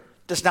failure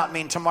does not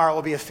mean tomorrow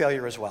will be a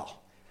failure as well.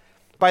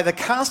 By the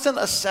constant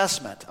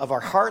assessment of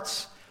our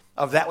hearts,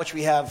 of that which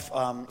we have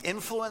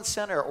influence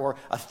in or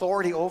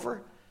authority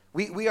over,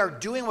 we are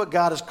doing what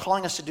God is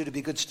calling us to do to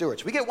be good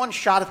stewards. We get one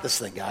shot at this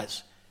thing,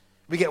 guys.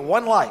 We get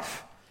one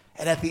life.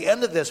 And at the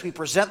end of this, we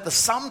present the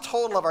sum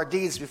total of our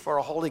deeds before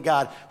a holy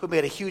God who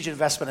made a huge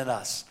investment in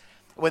us.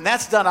 When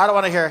that's done, I don't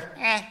want to hear,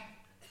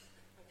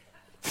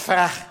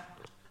 I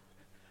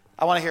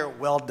want to hear,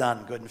 well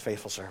done, good and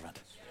faithful servant.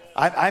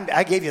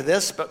 I gave you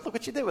this, but look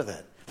what you did with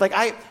it. Like,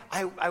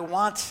 I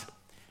want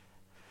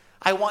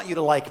you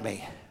to like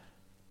me,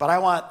 but I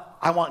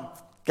want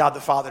God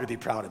the Father to be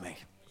proud of me.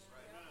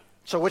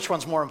 So which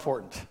one's more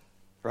important,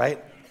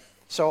 right?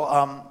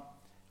 So,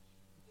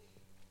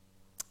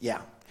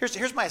 yeah.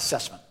 Here's my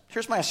assessment.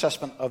 Here's my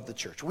assessment of the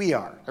church. We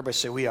are. Everybody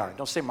say we are.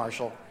 Don't say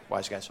Marshall.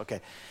 Wise guys.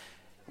 Okay.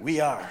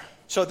 We are.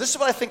 So this is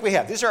what I think we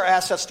have. These are our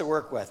assets to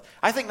work with.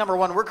 I think, number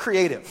one, we're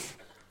creative.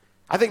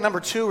 I think, number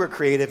two, we're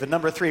creative. And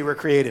number three, we're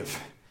creative.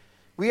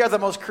 We are the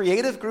most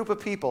creative group of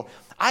people.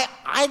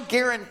 I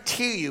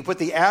guarantee you, put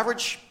the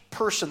average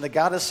person that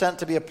God has sent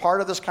to be a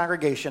part of this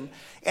congregation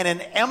in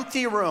an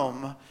empty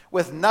room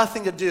with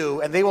nothing to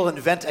do, and they will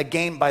invent a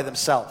game by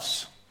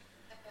themselves.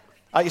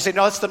 You say,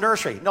 no, that's the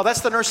nursery. No,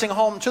 that's the nursing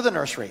home to the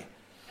nursery.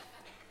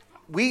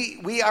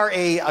 We are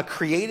a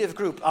creative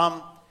group.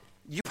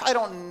 You probably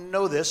don't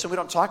know this, and we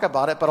don't talk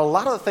about it, but a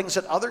lot of the things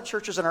that other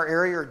churches in our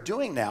area are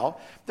doing now,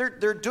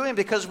 they're doing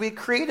because we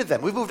created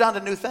them. We've moved on to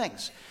new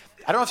things.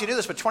 I don't know if you knew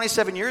this, but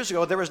 27 years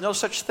ago, there was no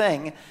such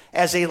thing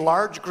as a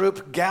large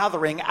group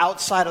gathering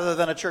outside other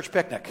than a church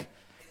picnic.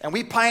 And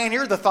we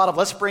pioneered the thought of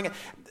let's bring it.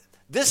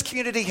 This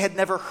community had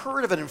never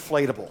heard of an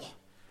inflatable.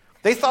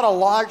 They thought a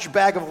large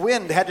bag of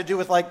wind had to do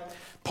with like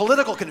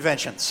political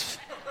conventions.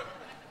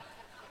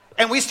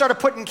 And we started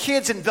putting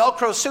kids in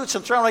Velcro suits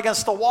and throwing them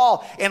against the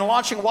wall and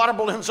launching water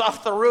balloons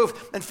off the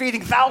roof and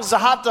feeding thousands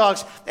of hot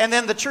dogs. And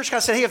then the church kind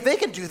of said, hey, if they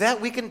can do that,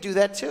 we can do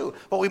that too.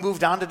 But we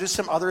moved on to do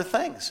some other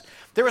things.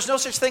 There was no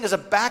such thing as a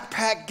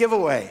backpack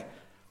giveaway.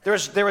 There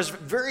was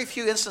very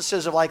few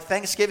instances of like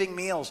Thanksgiving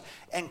meals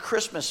and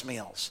Christmas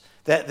meals.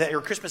 That or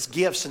Christmas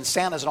gifts and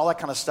Santas and all that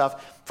kind of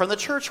stuff from the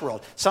church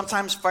world.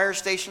 Sometimes fire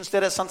stations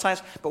did it,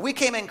 sometimes. But we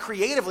came in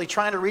creatively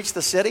trying to reach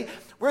the city.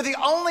 We're the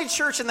only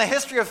church in the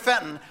history of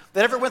Fenton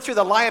that ever went through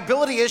the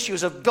liability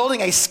issues of building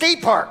a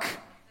skate park.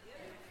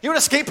 You know what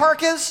a skate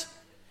park is?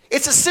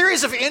 It's a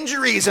series of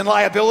injuries and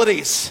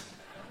liabilities.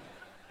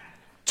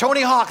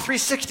 Tony Hawk,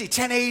 360,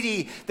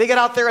 1080. They get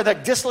out there with a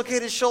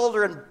dislocated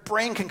shoulder and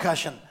brain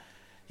concussion.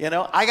 You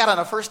know, I got on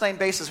a first-name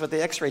basis with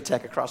the x-ray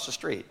tech across the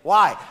street.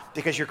 Why?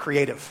 Because you're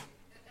creative.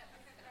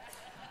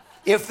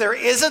 If there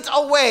isn't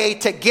a way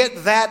to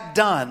get that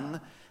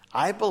done,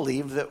 I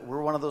believe that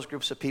we're one of those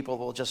groups of people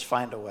that will just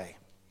find a way.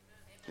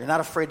 You're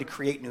not afraid to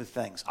create new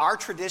things. Our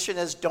tradition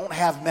is don't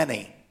have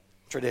many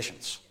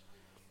traditions.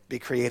 Be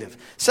creative.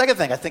 Second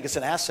thing I think it's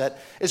an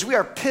asset is we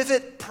are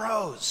pivot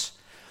pros.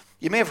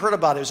 You may have heard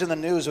about it. It was in the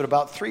news, but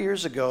about 3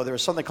 years ago, there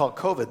was something called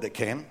COVID that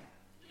came.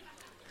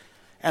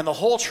 And the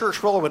whole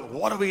church world went,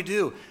 what do we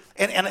do?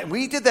 And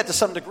we did that to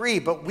some degree,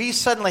 but we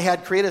suddenly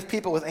had creative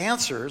people with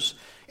answers.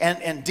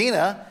 And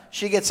Dina,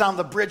 she gets on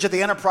the bridge of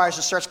the Enterprise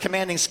and starts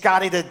commanding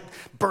Scotty to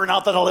burn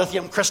out the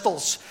lithium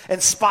crystals and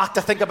Spock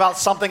to think about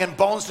something and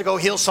Bones to go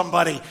heal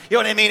somebody. You know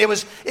what I mean? It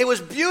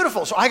was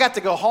beautiful. So I got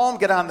to go home,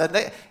 get on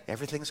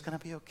everything's going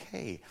to be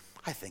okay.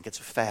 I think it's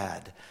a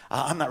fad.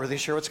 I'm not really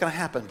sure what's going to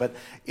happen, but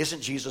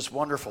isn't Jesus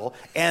wonderful?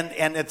 And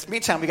in the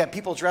meantime, we got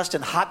people dressed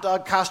in hot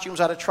dog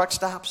costumes out of truck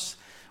stops.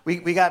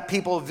 We got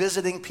people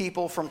visiting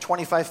people from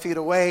 25 feet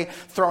away,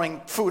 throwing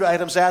food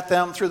items at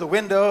them through the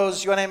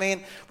windows. You know what I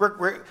mean?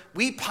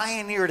 We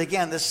pioneered,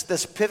 again,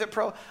 this pivot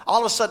pro. All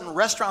of a sudden,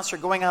 restaurants are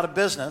going out of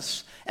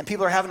business, and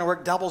people are having to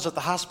work doubles at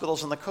the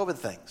hospitals and the COVID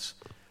things.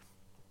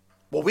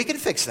 Well, we can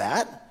fix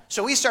that.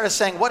 So we started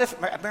saying, what if,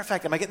 matter of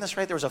fact, am I getting this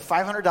right? There was a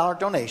 $500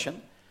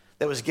 donation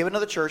that was given to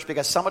the church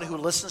because somebody who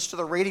listens to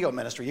the radio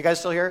ministry, you guys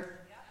still here?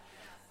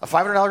 A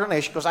 $500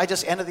 donation, because I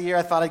just ended the year,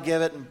 I thought I'd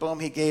give it, and boom,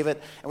 he gave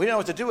it. And we didn't know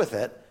what to do with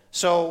it.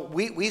 So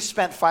we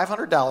spent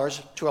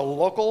 $500 to a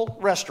local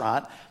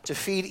restaurant to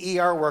feed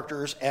ER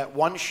workers at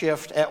one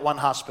shift at one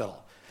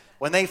hospital.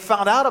 When they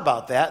found out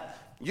about that,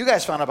 you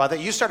guys found out about that,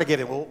 you started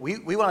giving. Well,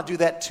 we want to do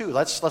that too.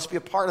 Let's be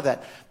a part of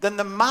that. Then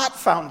the Mott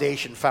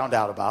Foundation found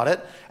out about it,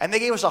 and they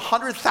gave us a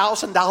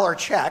 $100,000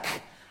 check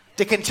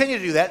to continue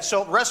to do that.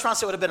 So restaurants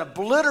that would have been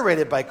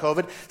obliterated by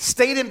COVID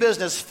stayed in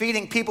business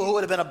feeding people who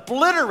would have been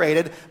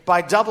obliterated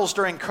by doubles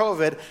during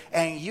COVID,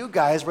 and you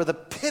guys were the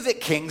pivot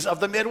kings of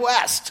the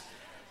Midwest.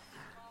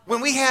 When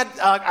we had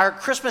our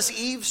Christmas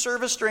Eve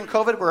service during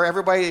COVID, where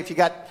everybody, if you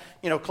got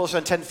closer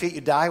than 10 feet,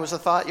 you die, was the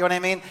thought. You know what I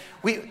mean?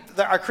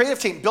 Our creative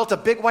team built a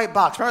big white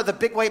box. Remember the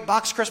big white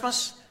box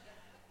Christmas?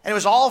 And it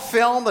was all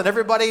filmed, and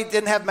everybody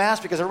didn't have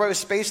masks because everybody was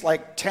spaced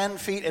like 10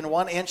 feet and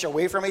 1 inch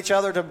away from each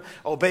other to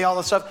obey all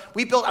the stuff.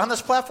 We built on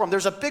this platform.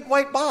 There's a big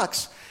white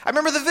box. I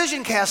remember the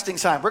vision casting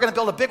time. We're going to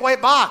build a big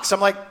white box.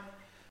 I'm like,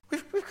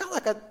 we've got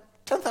like a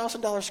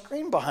 $10,000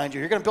 screen behind you.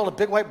 You're going to build a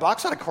big white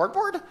box out of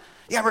cardboard?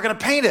 Yeah, we're going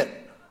to paint it.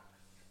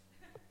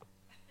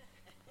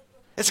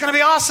 It's going to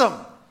be awesome.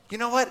 You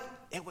know what?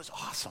 It was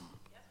awesome.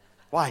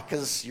 Why?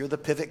 Because you're the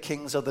pivot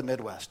kings of the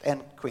Midwest.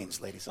 And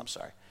queens, ladies, I'm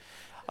sorry.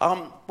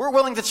 We're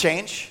willing to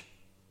change.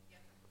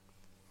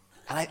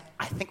 And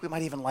I think we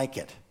might even like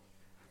it.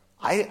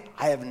 I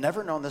have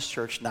never known this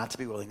church not to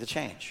be willing to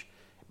change.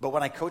 But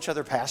when I coach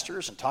other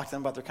pastors and talk to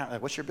them about their kind,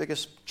 like, what's your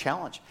biggest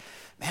challenge?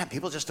 Man,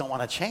 people just don't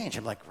want to change.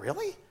 I'm like,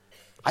 really?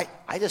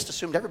 I just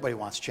assumed everybody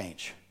wants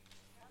change.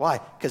 Why?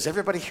 Because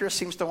everybody here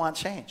seems to want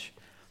change.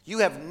 You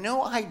have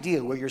no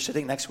idea where you're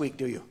sitting next week,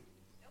 do you?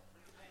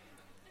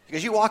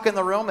 Because you walk in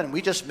the room and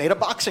we just made a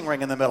boxing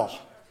ring in the middle.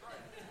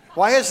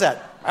 Why is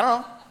that? I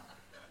don't know.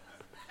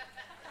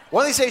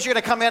 One of these days you're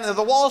going to come in and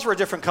the walls were a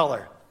different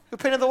color. Who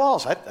painted the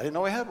walls? I didn't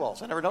know we had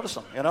walls. I never noticed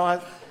them.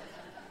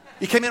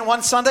 You came in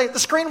one Sunday, the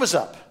screen was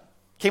up.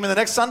 Came in the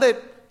next Sunday,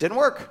 it didn't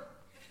work.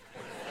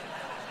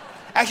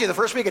 Actually, the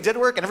first week it did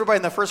work, and everybody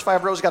in the first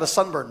 5 rows got a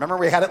sunburn. Remember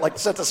we had it like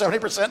set to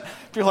 70%?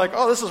 People were like,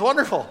 oh, this is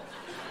wonderful.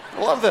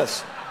 I love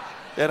this.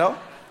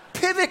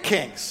 Pivot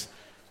kings.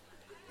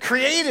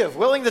 Creative,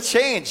 willing to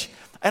change.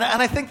 And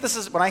I think this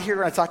is, when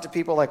I talk to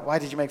people like, why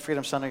did you make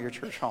Freedom Sunday your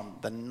church home?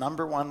 The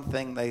number one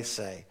thing they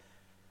say,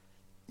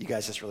 you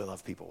guys just really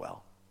love people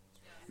well.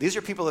 These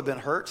are people that have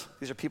been hurt.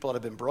 These are people that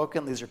have been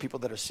broken. These are people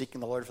that are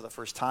seeking the Lord for the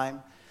first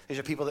time. These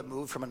are people that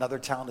moved from another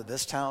town to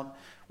this town.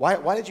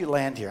 Why did you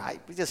land here?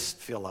 We just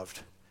feel loved.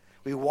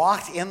 We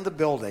walked in the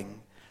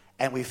building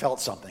and we felt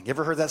something. You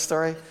ever heard that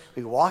story?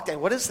 We walked in.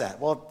 What is that?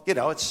 Well,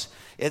 it's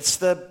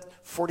the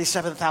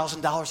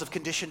 $47,000 of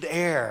conditioned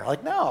air.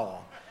 Like, no.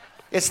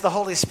 It's the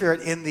Holy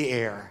Spirit in the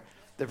air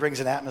that brings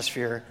an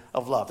atmosphere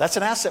of love. That's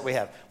an asset we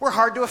have. We're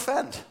hard to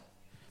offend.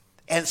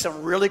 And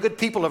some really good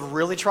people have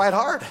really tried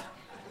hard.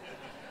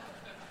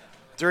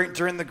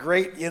 During the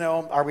great,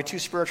 are we too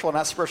spiritual or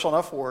not spiritual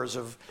enough wars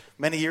of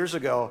many years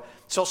ago,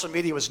 social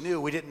media was new.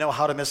 We didn't know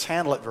how to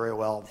mishandle it very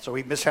well. So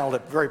we mishandled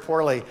it very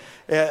poorly.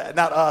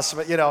 Not us,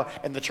 but,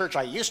 in the church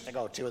I used to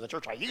go to, the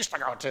church I used to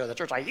go to, the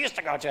church I used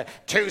to go to,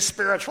 too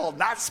spiritual,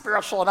 not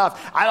spiritual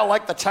enough. I don't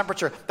like the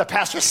temperature. The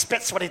pastor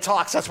spits when he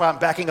talks. That's why I'm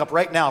backing up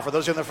right now for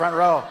those who are in the front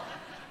row.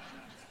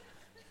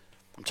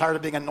 I'm tired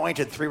of being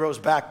anointed 3 rows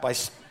back by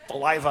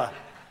saliva.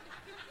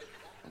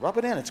 Rub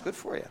it in. It's good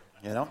for you,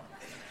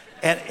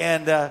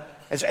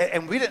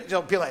 And we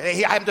didn't be like,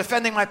 hey, I'm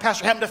defending my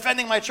pastor. Hey, I'm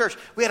defending my church.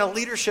 We had a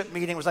leadership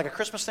meeting. It was like a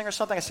Christmas thing or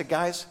something. I said,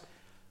 guys,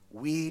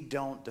 we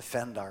don't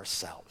defend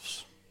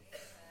ourselves.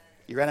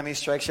 Your enemy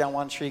strikes you on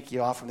one cheek,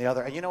 you off from the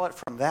other. And you know what?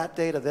 From that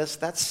day to this,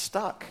 that's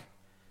stuck.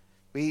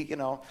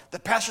 The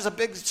pastor's a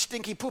big,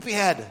 stinky, poopy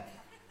head.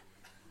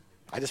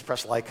 I just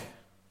press like.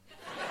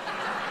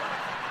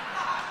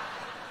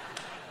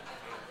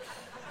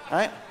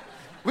 Right?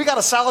 We got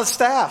a solid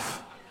staff.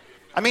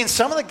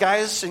 Some of the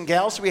guys and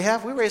gals we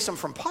raised them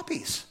from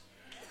puppies.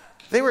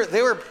 They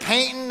were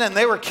painting, and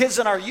they were kids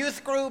in our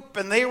youth group,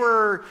 and they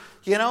were,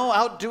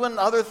 out doing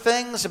other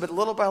things. But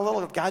little by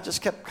little, God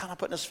just kept kind of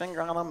putting his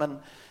finger on them.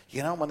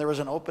 And, when there was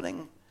an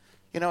opening,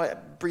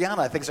 Brianna,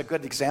 I think, is a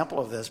good example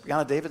of this.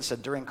 Brianna David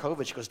said during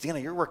COVID, she goes, Dina,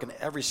 you're working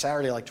every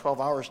Saturday like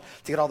 12 hours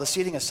to get all the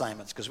seating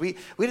assignments. Because we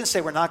didn't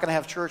say we're not going to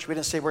have church. We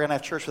didn't say we're going to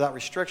have church without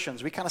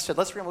restrictions. We kind of said,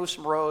 let's remove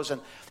some rows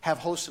and have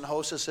hosts and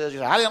hostesses.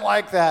 I didn't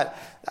like that.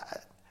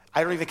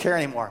 I don't even care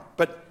anymore.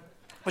 But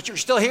you're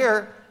still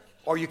here,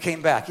 or you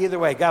came back. Either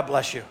way, God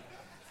bless you.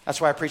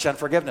 That's why I preach on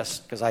forgiveness,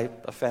 because I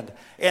offend.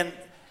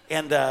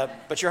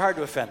 But you're hard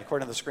to offend,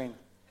 according to the screen.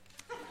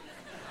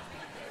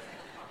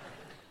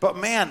 But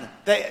man,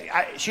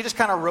 she just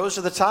kind of rose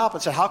to the top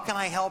and said, how can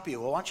I help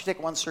you? Well, why don't you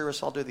take one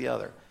service, I'll do the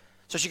other.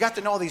 So she got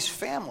to know all these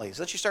families.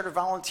 Then she started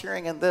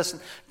volunteering in this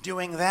and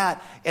doing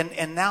that.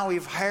 And now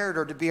we've hired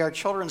her to be our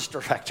children's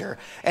director.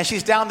 And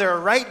she's down there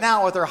right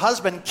now with her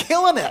husband,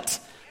 killing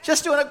it.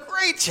 Just doing a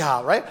great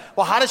job, right?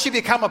 Well, how did she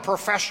become a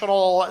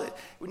professional?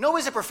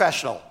 Nobody's a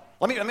professional.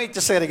 Let me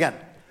just say it again.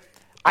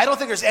 I don't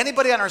think there's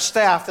anybody on our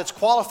staff that's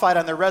qualified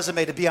on their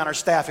resume to be on our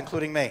staff,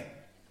 including me.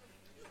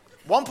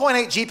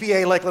 1.8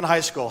 GPA, Lakeland High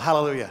School.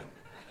 Hallelujah.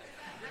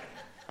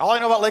 All I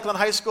know about Lakeland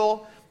High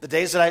School, the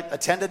days that I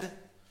attended,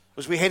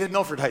 was we hated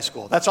Milford High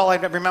School. That's all I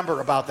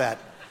remember about that.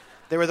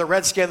 They were the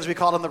Redskins. We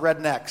called them the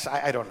Rednecks.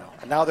 I don't know.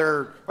 And now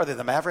are they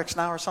the Mavericks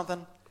now or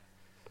something?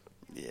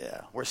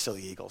 Yeah, we're still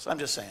the Eagles. I'm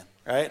just saying,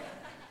 right?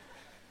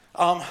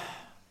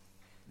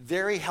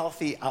 Very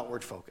healthy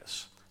outward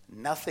focus.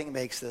 Nothing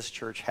makes this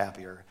church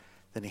happier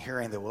than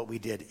hearing that what we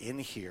did in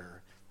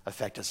here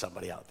affected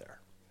somebody out there.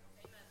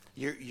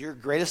 Your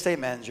greatest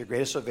amens, your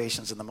greatest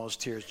ovations, and the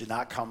most tears do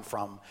not come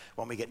from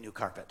when we get new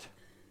carpet.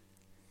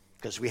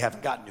 Because we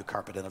haven't gotten new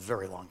carpet in a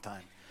very long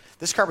time.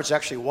 This carpet's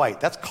actually white.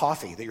 That's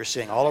coffee that you're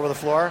seeing all over the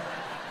floor.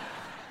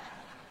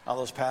 All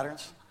those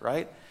patterns,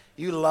 right?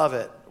 You love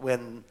it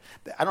when,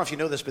 I don't know if you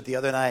know this, but the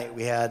other night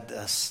we had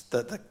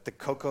the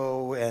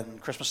Cocoa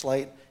and Christmas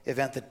Light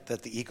event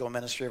that the Eco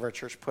Ministry of our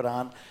church put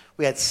on.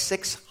 We had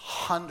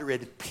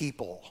 600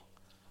 people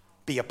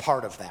be a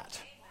part of that.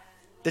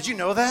 Did you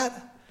know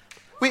that?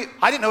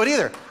 I didn't know it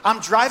either. I'm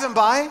driving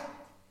by,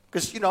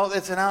 because,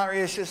 it's an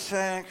outreach, just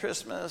saying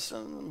Christmas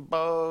and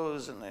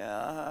bows and,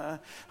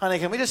 honey,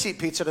 can we just eat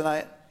pizza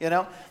tonight,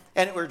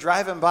 And we're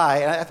driving by,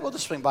 and I thought we'll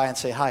just swing by and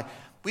say hi.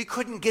 We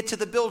couldn't get to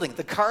the building.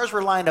 The cars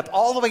were lined up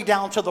all the way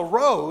down to the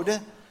road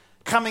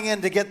coming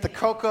in to get the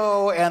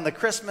cocoa and the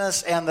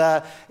Christmas and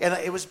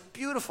it was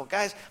beautiful,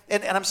 guys.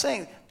 And I'm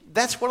saying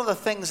that's one of the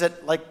things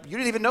that, you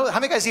didn't even know. How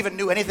many guys even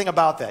knew anything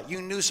about that?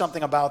 You knew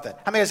something about that.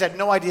 How many guys had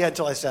no idea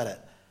until I said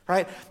it,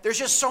 right? There's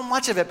just so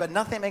much of it, but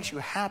nothing makes you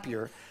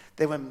happier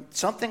than when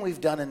something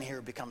we've done in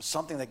here becomes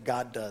something that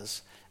God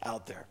does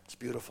out there. It's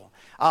beautiful.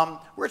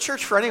 We're a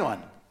church for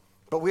anyone,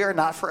 but we are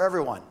not for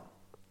everyone.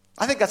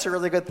 I think that's a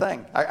really good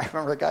thing. I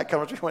remember a guy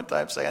coming to me one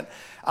time saying,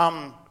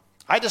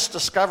 I just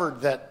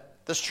discovered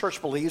that this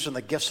church believes in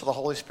the gifts of the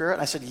Holy Spirit?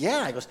 And I said,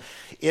 yeah. He goes,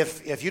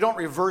 if you don't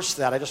reverse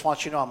that, I just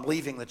want you to know I'm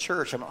leaving the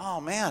church. I'm,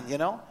 oh, man,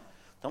 don't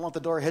let the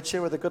door hit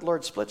you or the good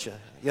Lord split you.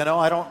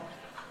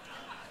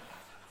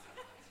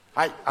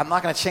 I'm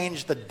not going to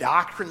change the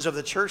doctrines of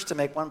the church to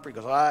make one. He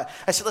goes,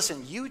 I said,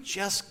 listen, you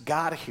just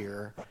got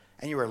here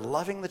and you were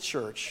loving the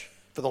church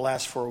for the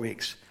last 4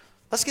 weeks.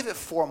 Let's give it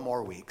 4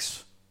 more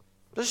weeks.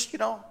 Just,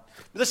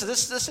 listen,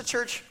 this is a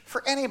church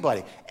for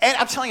anybody. And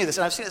I'm telling you this,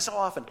 and I've seen it so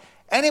often.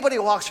 Anybody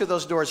who walks through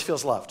those doors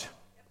feels loved.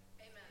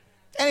 Amen.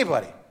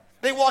 Anybody.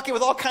 They walk in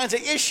with all kinds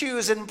of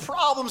issues and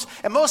problems,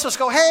 and most of us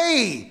go,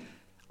 hey,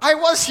 I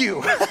was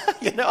you.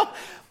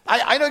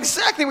 I know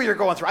exactly what you're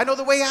going through. I know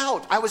the way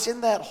out. I was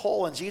in that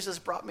hole, and Jesus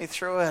brought me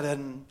through it,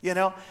 and,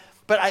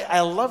 But I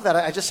love that.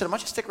 I just said, why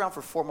don't you stick around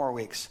for 4 more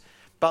weeks?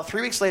 About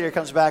 3 weeks later, he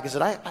comes back and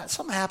said,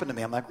 something happened to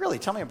me. I'm like, really?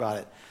 Tell me about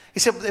it. He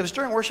said, it was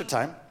during worship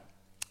time.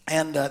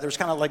 And there was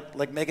kind of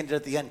like Megan did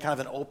at the end, kind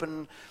of an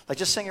open,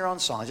 just sing your own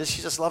song.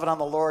 She's just loving on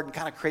the Lord and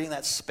kind of creating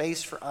that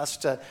space for us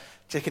to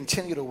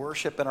continue to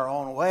worship in our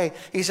own way.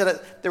 He said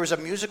there was a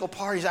musical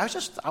part. He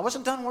said, I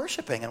wasn't done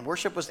worshiping, and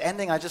worship was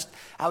ending. I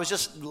was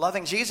just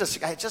loving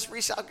Jesus. I just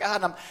reached out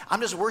God, and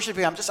I'm just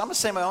worshiping. I'm going to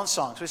sing my own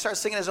song. So he started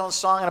singing his own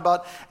song, and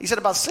about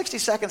 60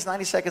 seconds,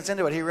 90 seconds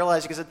into it, he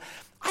realized, he said,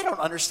 I don't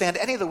understand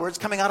any of the words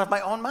coming out of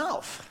my own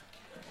mouth.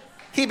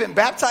 He'd been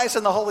baptized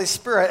in the Holy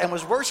Spirit and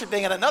was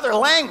worshiping in another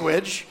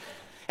language.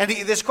 And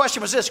this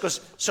question was this. He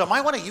goes, so am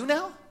I one of you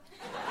now?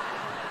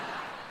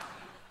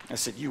 I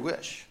said, you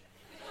wish.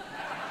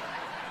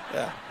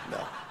 Yeah,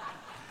 no.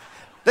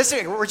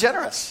 Listen, we're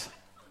generous.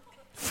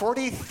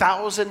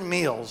 40,000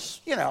 meals,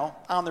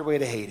 on their way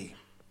to Haiti.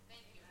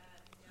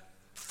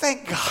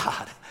 Thank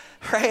God,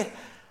 right?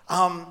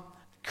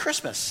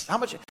 Christmas, how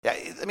much? Yeah,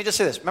 let me just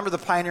say this. Remember the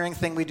pioneering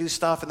thing? We do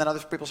stuff, and then other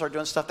people start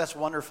doing stuff. That's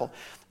wonderful.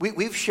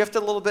 We've shifted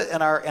a little bit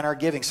in our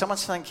giving. Someone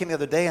came the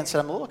other day and said,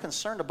 I'm a little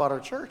concerned about our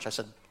church. I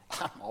said,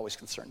 I'm always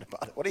concerned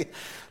about it.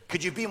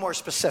 Could you be more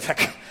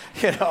specific?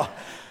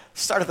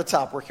 Start at the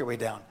top, work your way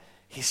down.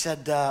 He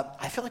said,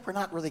 I feel like we're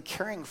not really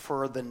caring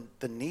for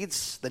the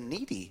needs, the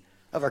needy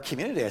of our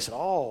community. I said,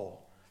 oh,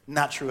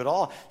 not true at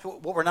all.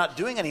 What we're not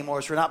doing anymore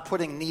is we're not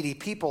putting needy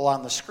people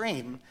on the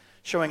screen,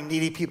 showing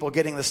needy people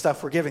getting the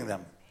stuff we're giving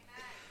them.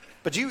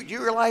 But do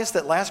you realize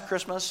that last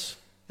Christmas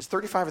is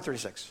 35 or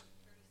 36?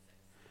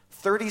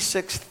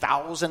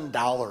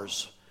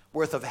 $36,000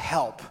 worth of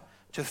help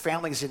to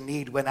families in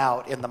need went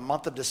out in the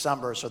month of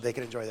December so they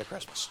could enjoy their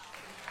Christmas.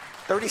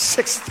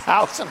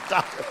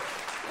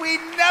 $36,000. We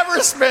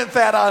never spent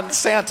that on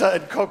Santa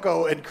and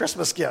cocoa and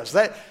Christmas gifts.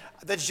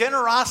 The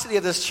generosity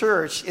of this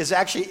church is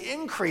actually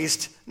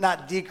increased,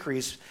 not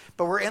decreased,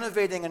 but we're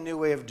innovating a new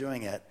way of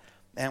doing it.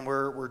 And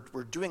we're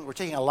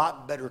taking a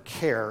lot better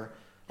care.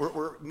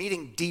 We're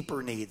meeting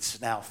deeper needs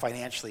now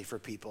financially for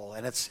people,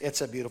 and it's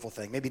a beautiful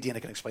thing. Maybe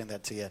Dina can explain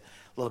that to you a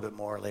little bit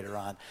more later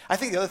on. I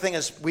think the other thing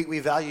is we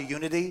value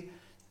unity,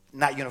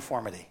 not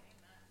uniformity.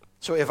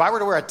 So if I were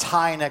to wear a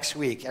tie next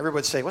week, everyone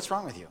would say, what's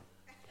wrong with you?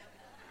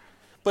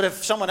 But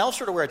if someone else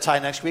were to wear a tie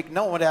next week,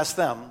 no one would ask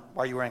them,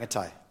 why are you wearing a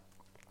tie?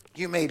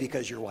 You may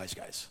because you're wise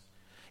guys.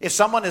 If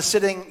someone is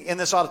sitting in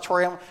this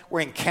auditorium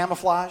wearing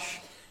camouflage,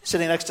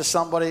 sitting next to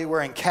somebody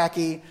wearing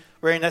khaki,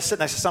 sitting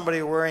next to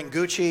somebody wearing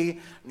Gucci,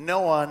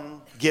 no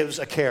one gives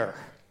a care.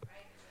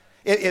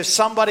 If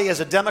somebody is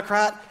a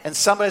Democrat and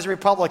somebody is a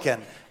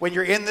Republican, when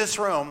you're in this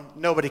room,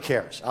 nobody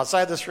cares.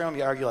 Outside this room,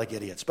 you argue like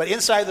idiots. But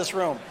inside this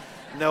room,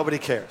 nobody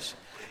cares.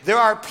 There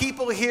are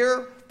people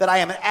here that I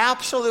am in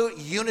absolute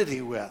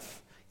unity with,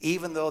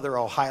 even though they're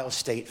Ohio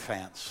State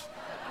fans.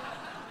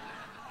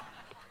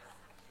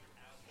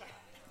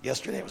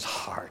 Yesterday was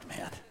hard,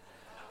 man.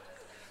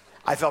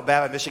 I felt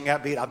bad when Michigan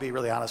got beat. I'll be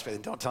really honest with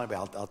you. Don't tell me,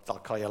 I'll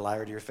call you a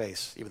liar to your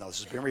face, even though this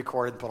is being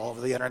recorded, put all over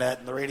the internet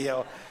and the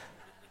radio.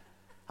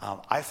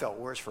 I felt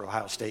worse for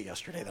Ohio State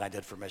yesterday than I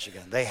did for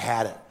Michigan. They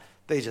had it.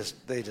 They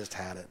just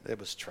had it. It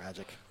was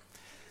tragic.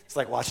 It's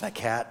like watching a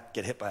cat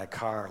get hit by a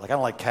car. I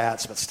don't like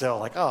cats, but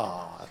still,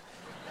 oh.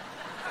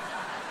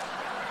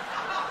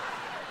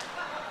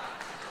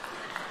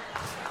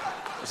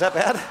 Is that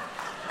bad?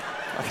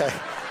 Okay.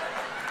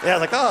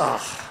 Yeah,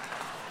 oh.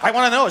 I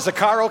want to know, is the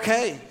car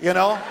okay?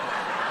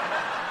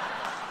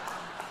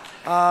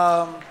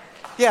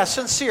 Yeah,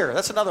 sincere.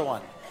 That's another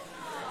one.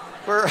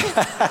 We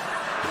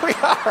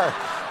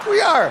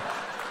are.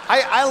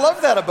 I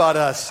love that about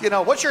us.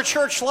 What's your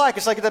church like?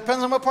 It's it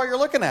depends on what part you're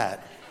looking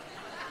at.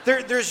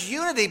 There's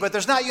unity, but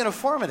there's not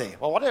uniformity.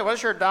 Well, what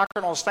is your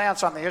doctrinal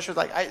stance on the issues?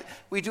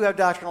 We do have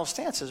doctrinal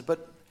stances,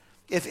 but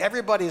if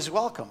everybody is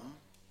welcome,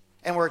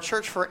 and we're a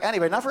church for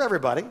anybody, not for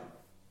everybody.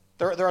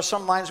 There are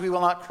some lines we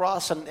will not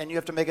cross, and you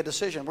have to make a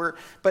decision.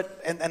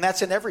 And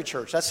that's in every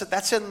church.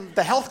 That's in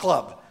the health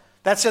club.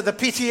 That's in the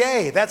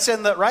PTA. That's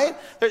in the right.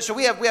 So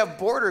we have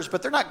borders,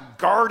 but they're not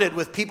guarded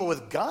with people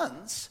with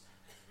guns.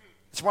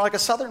 It's more like a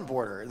southern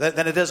border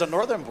than it is a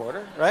northern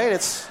border, right?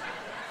 It's.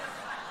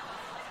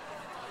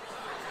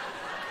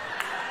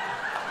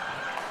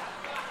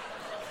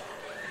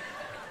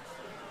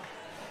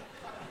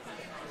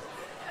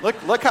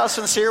 Look how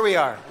sincere we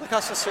are. Look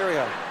how sincere we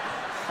are.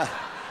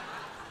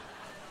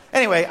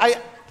 Anyway,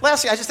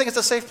 lastly, I just think it's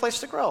a safe place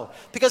to grow.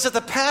 Because if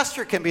the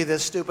pastor can be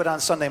this stupid on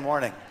Sunday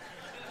morning,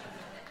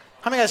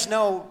 how many of you guys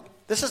know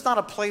this is not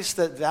a place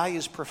that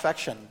values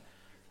perfection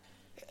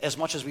as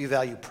much as we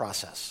value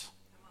process?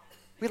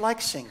 We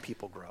like seeing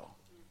people grow.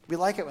 We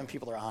like it when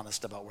people are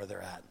honest about where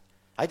they're at.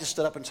 I just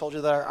stood up and told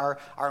you that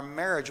our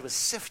marriage was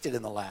sifted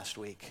in the last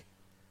week.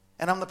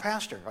 And I'm the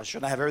pastor.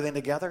 Shouldn't I have everything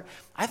together?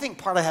 I think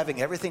part of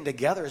having everything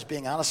together is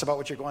being honest about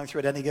what you're going through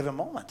at any given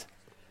moment.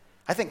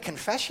 I think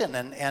confession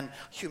and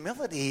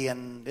humility,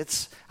 and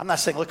I'm not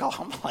saying, look how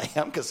humble I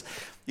am, because,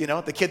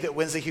 the kid that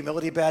wins the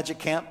humility badge at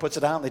camp puts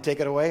it on, they take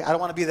it away. I don't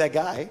want to be that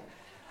guy.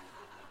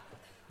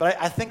 But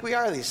I think we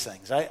are these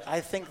things. I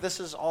think this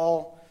is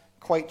all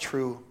quite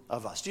true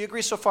of us. Do you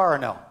agree so far or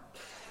no?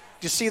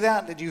 Do you see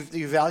that? Do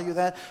you value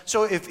that?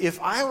 So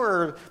if I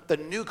were the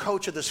new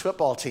coach of this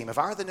football team, if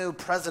I were the new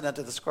president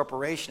of this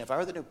corporation, if I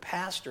were the new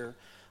pastor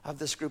of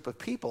this group of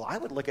people, I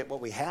would look at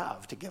what we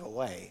have to give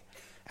away,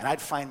 and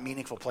I'd find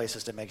meaningful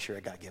places to make sure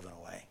it got given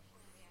away.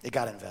 It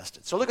got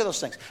invested. So look at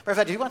those things. Matter of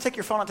fact, do you want to take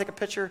your phone and take a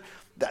picture?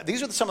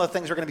 These are some of the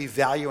things we're going to be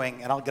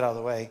valuing, and I'll get out of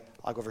the way.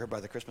 I'll go over here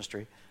by the Christmas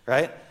tree,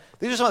 right?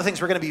 These are some of the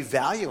things we're going to be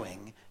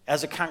valuing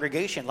as a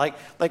congregation. Like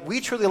we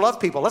truly love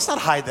people. Let's not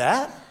hide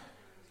that.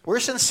 We're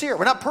sincere.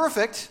 We're not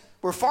perfect.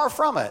 We're far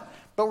from it.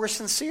 But we're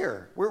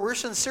sincere. We're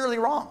sincerely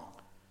wrong.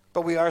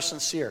 But we are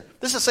sincere.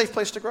 This is a safe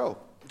place to grow.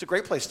 It's a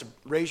great place to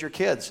raise your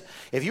kids.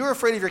 If you're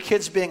afraid of your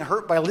kids being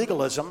hurt by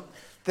legalism,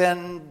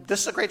 then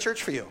this is a great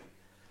church for you.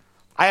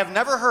 I have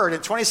never heard in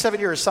 27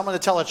 years someone to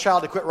tell a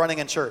child to quit running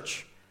in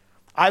church.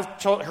 I've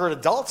heard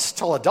adults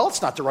tell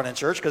adults not to run in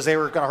church because they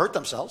were going to hurt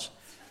themselves.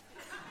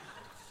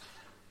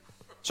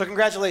 So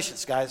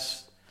congratulations,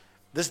 guys.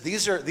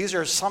 These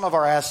are some of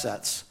our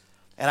assets.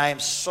 And I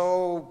am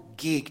so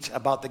geeked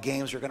about the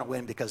games we're going to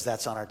win because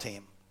that's on our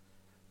team.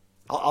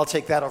 I'll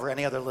take that over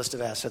any other list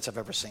of assets I've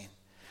ever seen.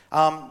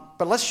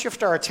 But let's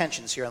shift our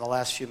attentions here in the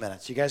last few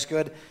minutes. You guys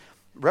good?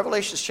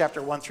 Revelations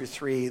chapter 1 through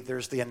 3,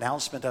 there's the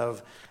announcement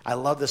of, I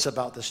love this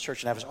about this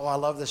church in Ephesus. Oh, I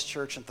love this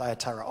church in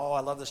Thyatira. Oh, I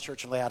love this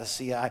church in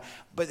Laodicea.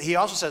 But he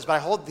also says, but I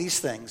hold these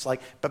things,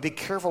 but be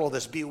careful of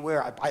this,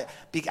 beware.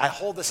 I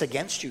hold this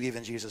against you,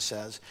 even Jesus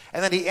says.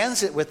 And then he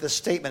ends it with this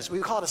statement.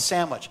 We call it a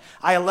sandwich.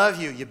 I love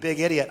you, you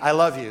big idiot. I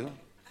love you.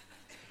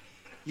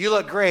 You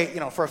look great,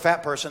 for a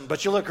fat person,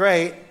 but you look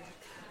great,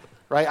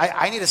 right?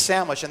 I need a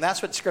sandwich, and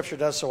that's what Scripture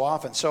does so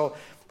often. So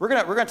we're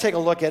gonna take a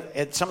look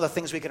at some of the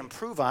things we can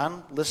improve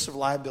on, lists of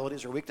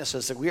liabilities or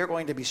weaknesses that we are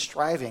going to be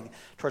striving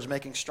towards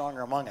making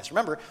stronger among us.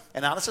 Remember,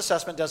 an honest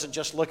assessment doesn't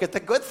just look at the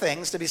good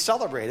things to be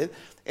celebrated.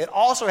 It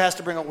also has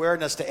to bring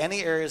awareness to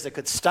any areas that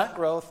could stunt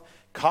growth,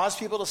 cause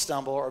people to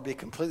stumble, or be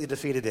completely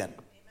defeated in. Amen.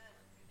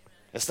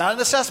 It's not an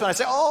assessment. I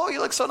say, oh, you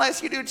look so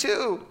nice, you do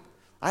too.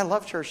 I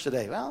love church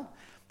today. Well,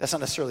 that's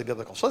not necessarily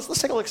biblical. So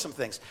let's take a look at some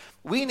things.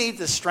 We need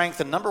to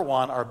strengthen, number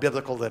one, our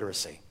biblical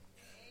literacy.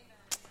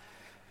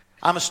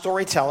 I'm a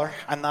storyteller.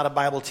 I'm not a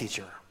Bible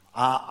teacher.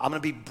 I'm going to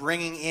be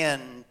bringing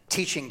in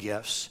teaching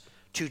gifts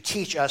to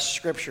teach us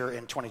Scripture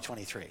in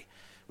 2023.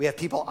 We have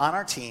people on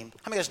our team.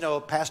 How many of you guys know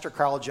Pastor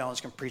Carl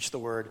Jones can preach the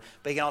Word,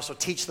 but he can also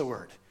teach the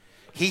Word?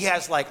 He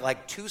has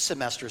like 2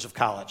 semesters of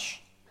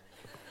college.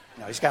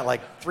 He's got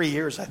 3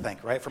 years, I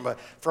think, right, from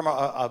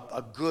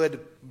a good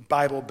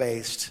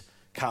Bible-based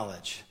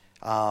college.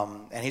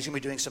 And he's going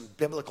to be doing some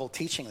biblical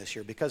teaching this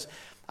year because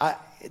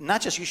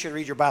not just you should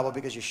read your Bible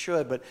because you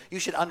should, but you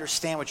should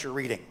understand what you're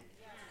reading.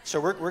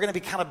 So we're going to be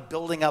kind of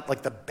building up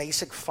the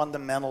basic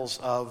fundamentals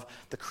of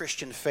the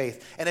Christian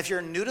faith. And if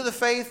you're new to the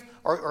faith,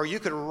 or you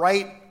could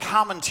write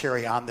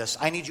commentary on this,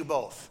 I need you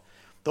both.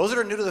 Those that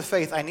are new to the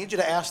faith, I need you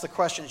to ask the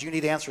questions you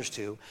need answers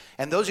to.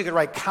 And those who could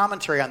write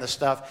commentary on this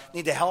stuff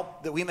need to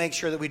help that we make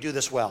sure that we do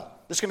this well.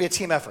 This is going to be a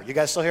team effort. You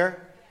guys still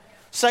here?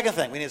 Second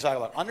thing we need to talk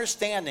about,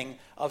 understanding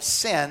of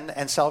sin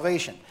and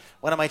salvation.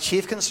 One of my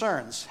chief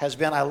concerns has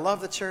been, I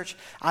love the church,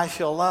 I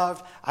feel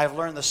loved, I've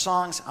learned the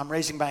songs, I'm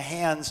raising my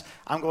hands,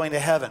 I'm going to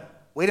heaven.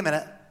 Wait a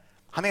minute.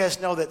 How many of you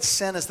guys know that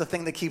sin is the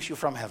thing that keeps you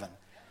from heaven?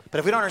 But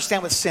if we don't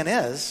understand what sin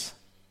is,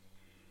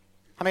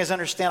 how many of you guys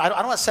understand? I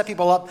don't want to set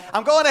people up,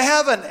 I'm going to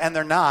heaven, and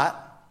they're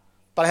not.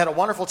 But I had a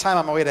wonderful time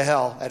on my way to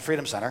hell at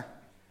Freedom Center.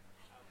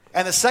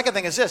 And the second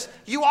thing is this,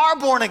 you are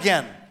born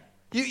again.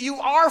 You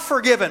are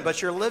forgiven,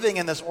 but you're living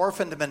in this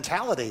orphaned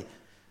mentality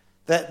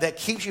that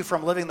keeps you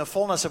from living the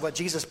fullness of what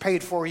Jesus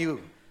paid for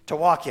you to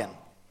walk in.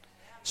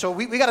 So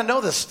we got to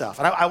know this stuff.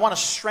 And I want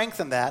to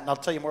strengthen that, and I'll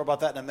tell you more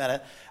about that in a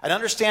minute. An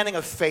understanding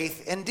of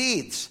faith and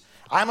deeds.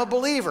 I'm a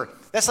believer.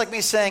 That's like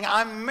me saying,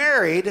 I'm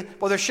married.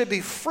 Well, there should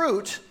be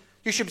fruit.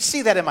 You should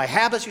see that in my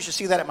habits. You should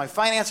see that in my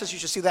finances. You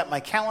should see that in my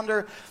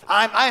calendar.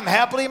 I'm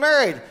happily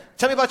married.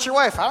 Tell me about your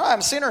wife. I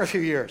haven't seen her in a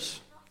few years.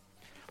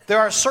 There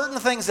are certain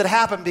things that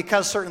happen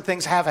because certain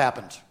things have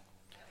happened.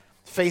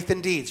 Faith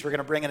and deeds. We're going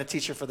to bring in a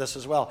teacher for this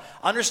as well.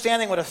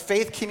 Understanding what a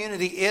faith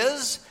community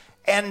is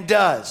and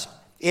does.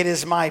 It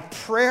is my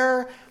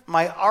prayer,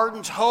 my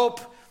ardent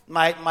hope,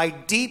 my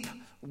deep,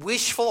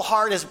 wishful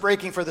heart is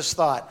breaking for this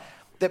thought,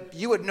 that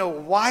you would know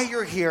why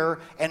you're here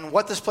and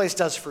what this place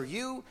does for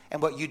you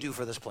and what you do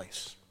for this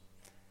place.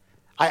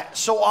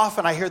 So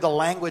often I hear the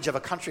language of a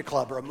country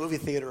club or a movie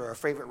theater or a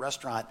favorite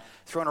restaurant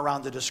thrown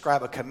around to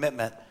describe a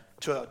commitment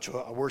to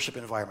a worship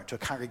environment, to a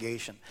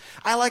congregation.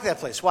 I like that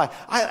place. Why?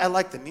 I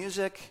like the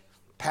music.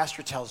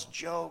 Pastor tells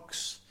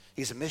jokes.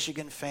 He's a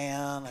Michigan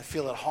fan. I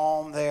feel at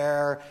home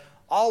there.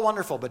 All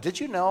wonderful. But did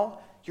you know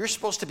you're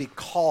supposed to be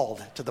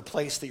called to the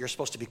place that you're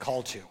supposed to be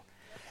called to?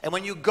 And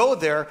when you go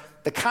there,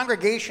 the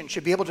congregation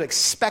should be able to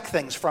expect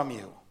things from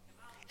you.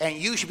 And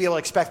you should be able to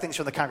expect things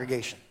from the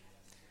congregation.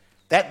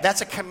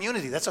 That's a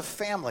community. That's a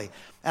family.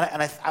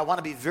 And I want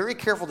to be very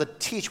careful to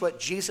teach what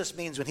Jesus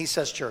means when he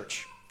says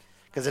church,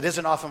 because it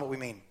isn't often what we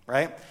mean,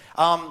 right?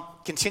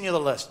 Continue the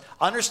list.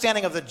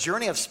 Understanding of the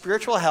journey of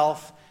spiritual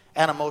health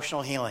and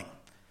emotional healing.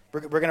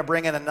 We're going to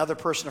bring in another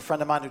person, a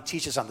friend of mine who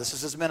teaches on this. This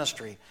is his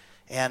ministry.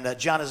 And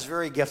John is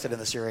very gifted in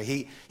this area.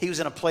 He was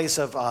in a place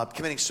of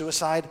committing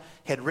suicide,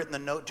 had written the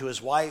note to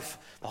his wife.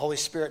 The Holy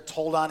Spirit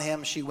told on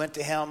him. She went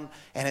to him.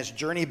 And his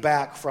journey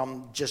back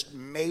from just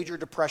major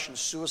depression,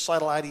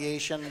 suicidal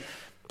ideation,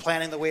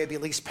 planning the way it'd be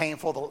least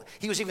painful.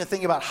 He was even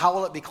thinking about how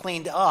will it be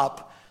cleaned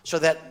up so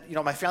that,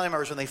 my family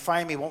members, when they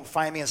find me, won't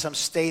find me in some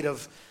state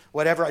of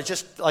whatever. I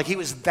just, like, he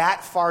was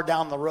that far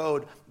down the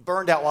road,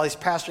 burned out while he's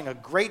pastoring a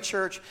great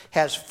church,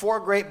 has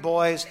 4 great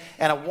boys,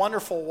 and a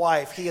wonderful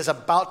wife. He is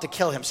about to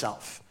kill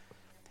himself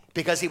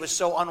because he was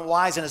so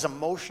unwise in his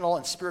emotional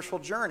and spiritual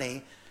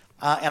journey.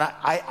 And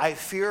I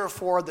fear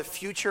for the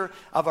future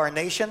of our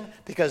nation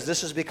because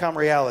this has become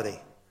reality.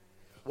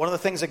 One of the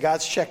things that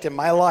God's checked in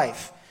my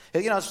life,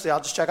 I'll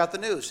just check out the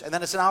news. And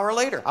then it's an hour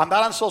later. I'm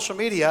not on social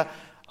media.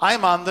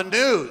 I'm on the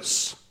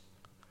news.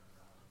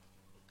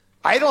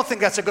 I don't think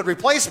that's a good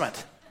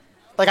replacement.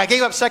 Like, I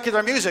gave up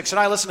secular music, so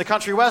now I listen to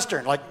country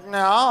western. Like,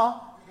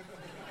 no,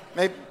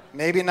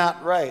 maybe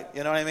not right.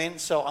 You know what I mean?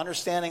 So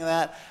understanding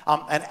that,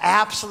 an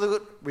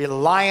absolute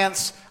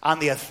reliance on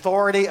the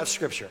authority of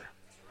Scripture.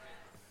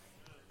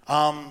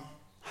 How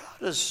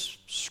does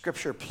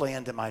Scripture play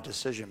into my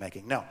decision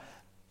making? No,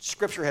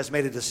 Scripture has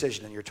made a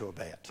decision, and you're to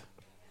obey it.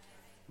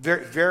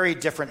 Very, very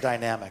different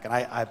dynamic. And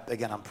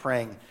I'm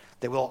praying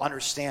that we'll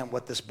understand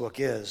what this book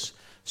is,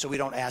 so we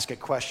don't ask it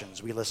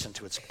questions. We listen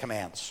to its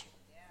commands.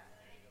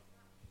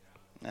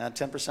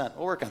 10%.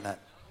 We'll work on that.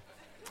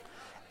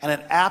 And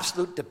an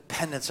absolute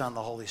dependence on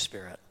the Holy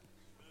Spirit.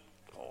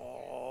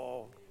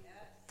 Oh,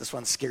 this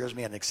one scares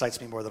me and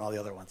excites me more than all the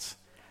other ones.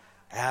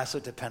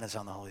 Absolute dependence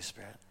on the Holy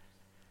Spirit.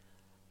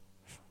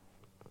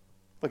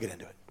 We'll get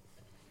into it.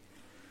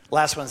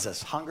 Last one's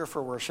this: hunger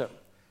for worship,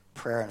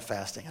 prayer, and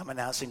fasting. I'm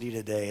announcing to you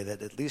today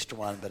that at least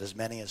one, but as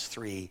many as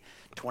 3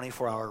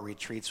 24-hour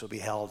retreats will be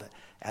held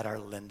at our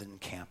Linden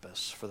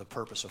campus for the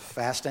purpose of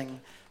fasting,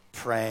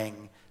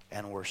 praying,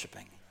 and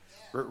worshiping.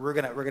 We're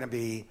gonna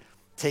be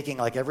taking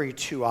like every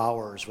 2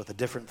 hours with a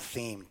different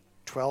theme,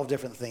 12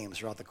 different themes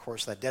throughout the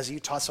course of that. Desi, you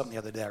taught something the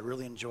other day I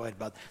really enjoyed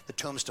about the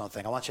tombstone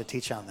thing. I want you to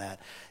teach on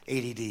that,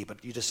 ADD,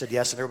 but you just said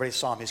yes and everybody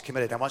saw him. He's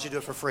committed. I want you to do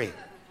it for free.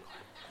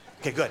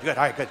 Okay, good. All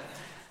right, good.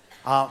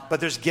 But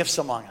there's gifts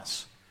among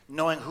us.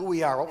 Knowing who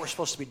we are, what we're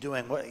supposed to be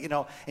doing,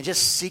 and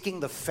just seeking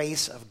the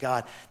face of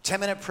God.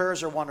 10-minute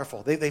prayers are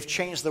wonderful. They've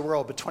changed the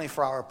world, but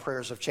 24-hour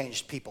prayers have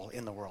changed people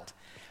in the world.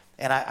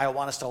 And I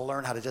want us to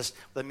learn how to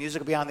the music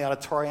will be on the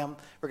auditorium.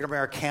 We're going to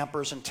bring our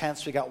campers and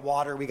tents. We got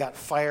water, we got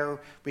fire,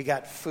 we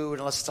got food.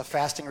 Unless it's a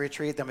fasting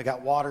retreat, then we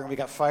got water and we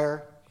got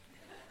fire.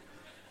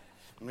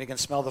 And we can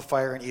smell the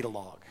fire and eat a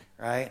log,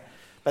 right?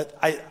 But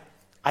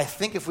I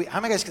think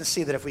how many guys can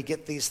see that if we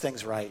get these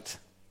things right,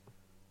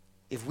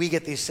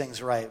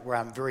 we're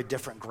on very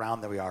different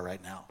ground than we are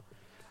right now.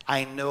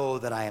 I know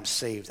that I am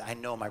saved. I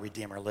know my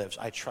Redeemer lives.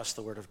 I trust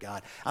the Word of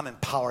God. I'm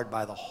empowered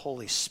by the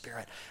Holy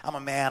Spirit. I'm a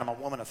man, I'm a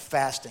woman of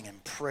fasting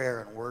and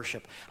prayer and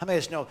worship. How many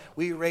of us know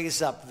we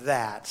raise up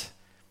that,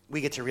 we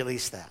get to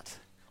release that?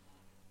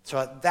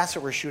 So that's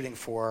what we're shooting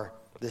for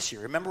this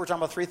year. Remember, we're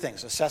talking about 3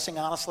 things: assessing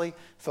honestly,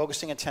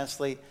 focusing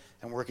intensely,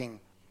 and working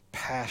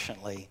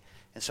passionately.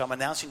 And so I'm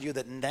announcing to you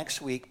that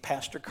next week,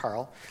 Pastor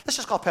Carl, let's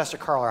just call Pastor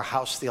Carl our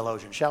house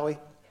theologian, shall we?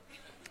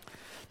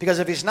 Because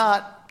if he's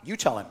not, you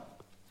tell him.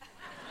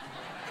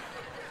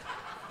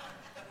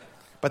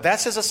 But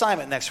that's his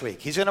assignment next week.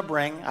 He's going to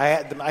bring,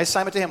 my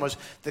assignment to him was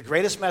the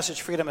greatest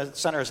message Freedom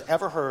Center has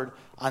ever heard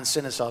on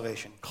sin and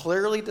salvation.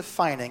 Clearly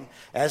defining,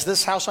 as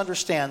this house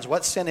understands,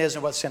 what sin is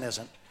and what sin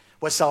isn't,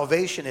 what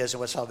salvation is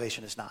and what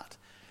salvation is not.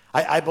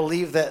 I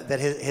believe that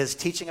his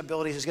teaching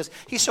abilities, his gifts,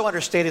 he's so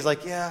understated, he's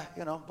like,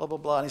 blah, blah,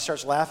 blah, and he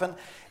starts laughing.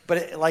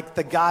 But like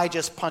the guy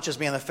just punches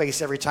me in the face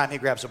every time he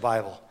grabs a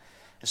Bible.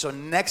 And so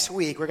next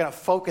week, we're going to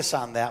focus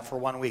on that for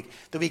 1 week.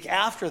 The week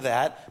after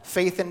that,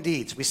 faith and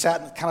deeds. We sat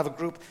in kind of a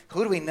group.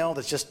 Who do we know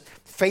that's just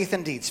faith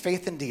and deeds,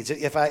 faith and deeds?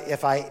 If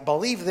I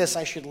believe this,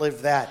 I should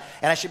live that.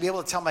 And I should be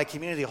able to tell my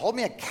community, hold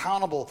me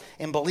accountable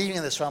in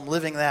believing this, so I'm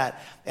living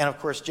that. And, of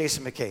course,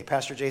 Jason McKay,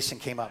 Pastor Jason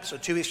came up. So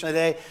 2 weeks from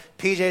today,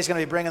 PJ is going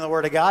to be bringing the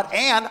Word of God.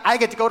 And I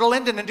get to go to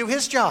Linden and do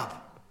his job.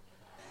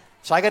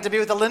 So I got to be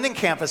with the Linden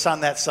campus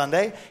on that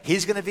Sunday.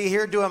 He's going to be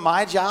here doing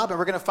my job, and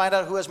we're going to find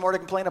out who has more to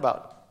complain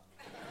about.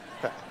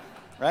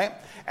 Right?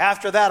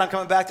 After that, I'm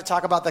coming back to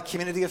talk about the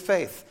community of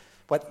faith.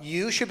 what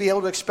you should be able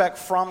to expect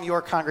from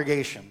your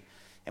congregation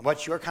and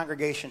what your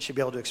congregation should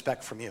be able to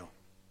expect from you.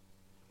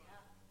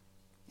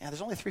 Yeah,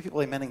 there's only 3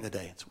 people amening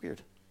today. It's weird.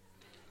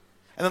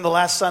 And then the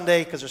last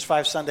Sunday, because there's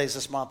 5 Sundays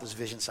this month, is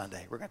Vision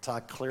Sunday. We're going to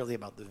talk clearly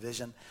about the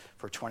vision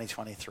for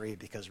 2023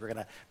 because we're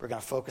going to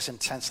focus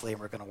intensely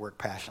and we're going to work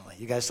passionately.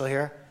 You guys still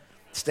here?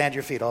 Stand to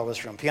your feet, all of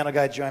this room. Piano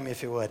guy, join me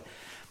if you would.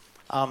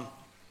 I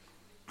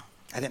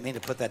didn't mean to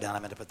put that down. I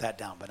meant to put that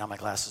down, but now my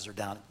glasses are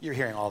down. You're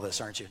hearing all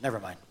this, aren't you? Never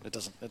mind. It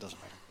doesn't matter.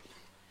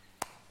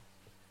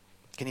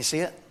 Can you see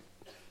it?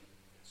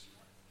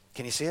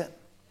 Can you see it?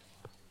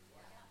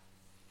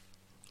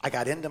 I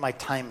got into my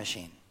time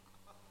machine.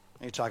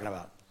 What are you talking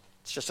about?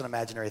 It's just an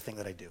imaginary thing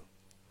that I do.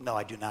 No,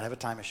 I do not have a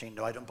time machine.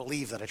 No, I don't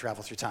believe that I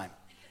travel through time.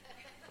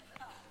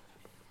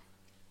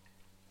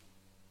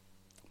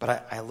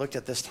 But I looked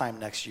at this time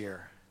next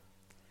year.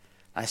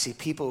 I see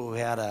people who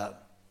had an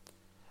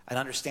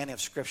understanding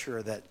of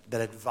Scripture that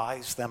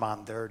advised them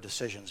on their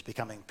decisions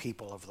becoming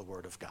people of the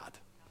Word of God.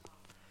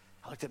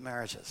 I looked at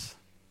marriages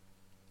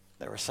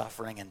that were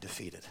suffering and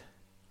defeated.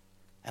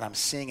 And I'm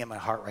seeing in my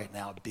heart right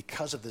now,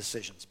 because of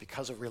decisions,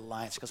 because of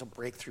reliance, because of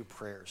breakthrough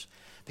prayers,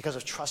 because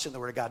of trusting the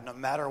Word of God, no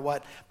matter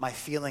what my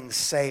feelings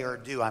say or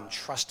do, I'm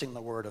trusting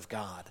the Word of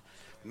God.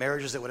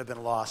 Marriages that would have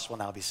been lost will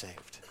now be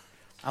saved.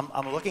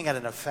 I'm looking at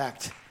an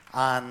effect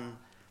on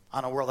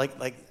a world.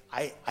 Like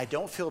I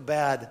don't feel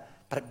bad,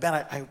 but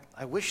Ben,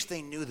 I wish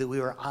they knew that we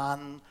were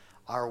on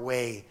our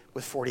way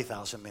with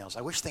 40,000 meals.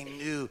 I wish they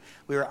knew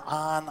we were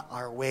on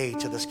our way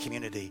to this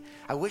community.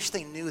 I wish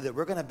they knew that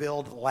we're going to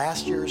build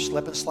last year's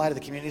slip and slide at the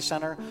community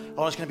center.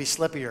 Oh, it's going to be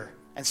slippier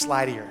and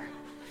slidier.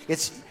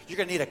 You're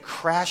going to need a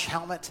crash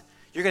helmet.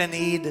 You're going to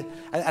need,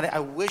 I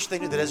wish they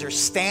knew that as they're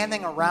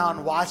standing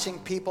around watching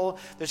people,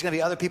 there's going to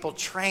be other people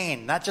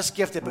trained, not just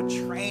gifted, but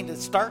trained to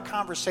start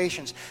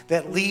conversations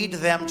that lead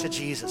them to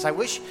Jesus. I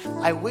wish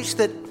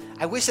that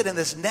in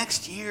this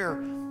next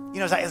year,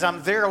 as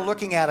I'm there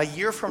looking at a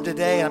year from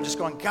today, and I'm just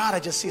going, God,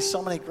 I just see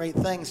so many great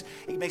things.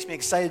 It makes me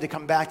excited to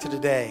come back to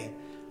today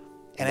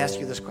and ask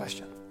you this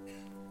question.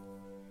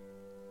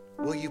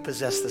 Will you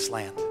possess this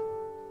land?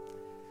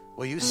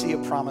 Will you see a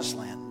promised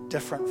land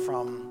different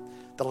from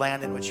the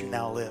land in which you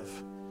now live,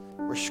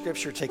 where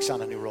Scripture takes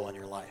on a new role in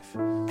your life?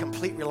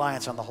 Complete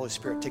reliance on the Holy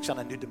Spirit takes on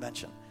a new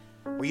dimension,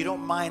 where you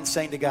don't mind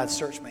saying to God,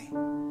 search me,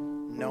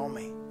 know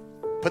me,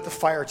 put the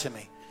fire to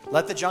me.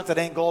 Let the junk that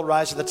ain't gold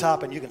rise to the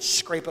top, and you can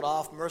scrape it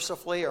off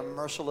mercifully or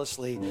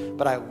mercilessly,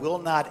 but I will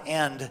not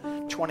end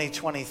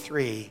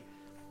 2023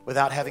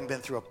 without having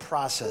been through a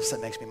process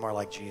that makes me more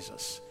like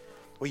Jesus.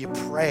 Will you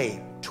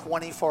pray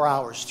 24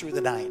 hours through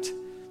the night,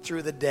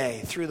 through the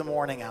day, through the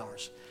morning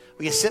hours?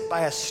 Will you sit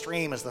by a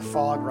stream as the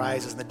fog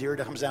rises and the deer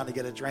comes down to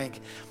get a drink,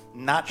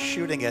 not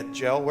shooting it,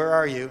 Joe, where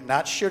are you?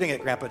 Not shooting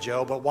it, Grandpa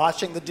Joe, but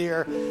watching the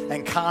deer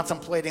and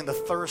contemplating the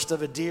thirst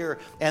of a deer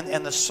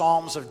and the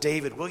Psalms of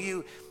David. Will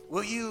you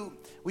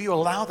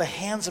allow the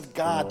hands of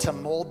God to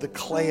mold the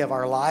clay of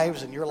our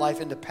lives and your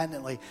life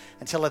independently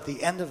until at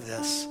the end of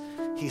this,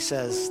 he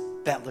says,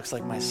 that looks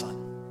like my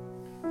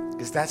son?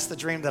 Because that's the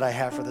dream that I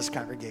have for this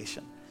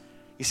congregation.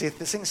 You see,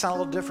 this thing sounds a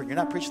little different. You're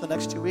not preaching the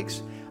next 2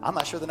 weeks. I'm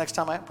not sure the next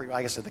time I preach,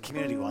 like I said, the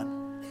community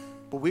one.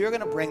 But we are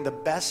going to bring the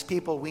best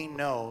people we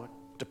know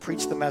to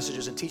preach the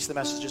messages and teach the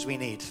messages we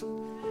need.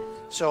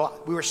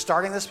 So we were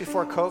starting this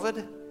before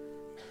COVID.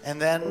 And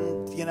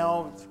then,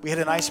 we hit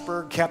an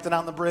iceberg, captain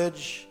on the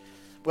bridge.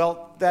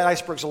 Well, that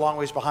iceberg's a long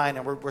ways behind,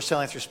 and we're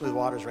sailing through smooth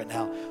waters right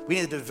now. We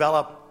need to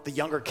develop the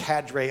younger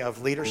cadre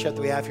of leadership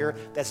that we have here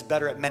that's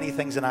better at many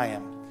things than I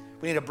am.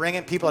 We need to bring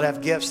in people that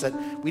have gifts that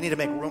we need to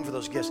make room for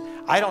those gifts.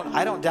 I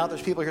don't doubt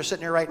there's people here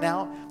sitting here right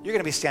now. You're going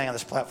to be standing on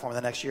this platform the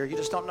next year. You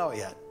just don't know it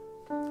yet.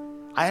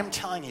 I am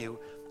telling you,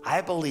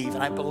 I believe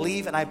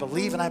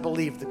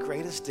the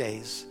greatest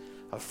days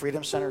of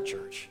Freedom Center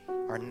Church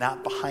are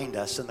not behind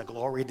us in the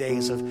glory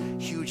days of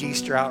huge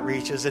Easter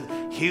outreaches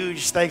and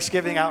huge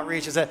Thanksgiving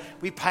outreaches. That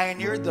we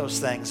pioneered those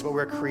things, but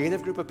we're a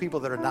creative group of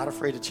people that are not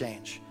afraid to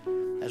change.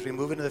 As we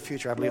move into the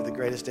future, I believe the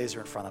greatest days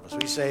are in front of us.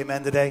 Will you say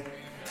amen today?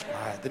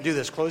 All right, then do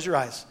this. Close your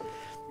eyes.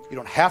 You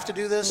don't have to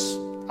do this.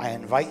 I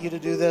invite you to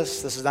do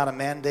this. This is not a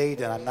mandate,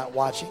 and I'm not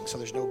watching, so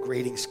there's no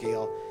grading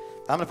scale.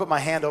 I'm going to put my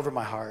hand over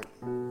my heart,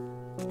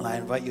 and I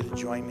invite you to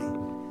join me.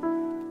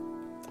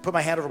 I put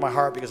my hand over my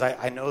heart because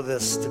I know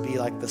this to be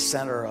like the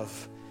center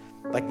of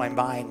like my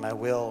mind, my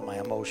will, my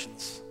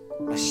emotions.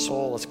 My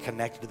soul is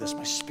connected to this.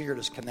 My spirit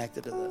is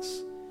connected to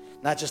this.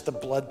 Not just the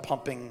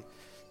blood-pumping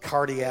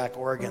cardiac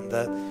organ,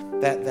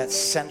 that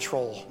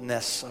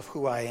centralness of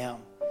who I am.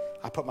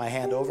 I put my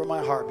hand over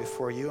my heart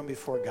before you and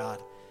before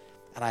God.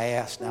 And I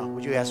ask now,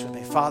 would you ask with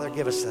me? Father,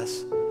 give us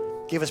this.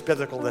 Give us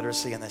biblical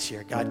literacy in this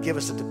year. God, give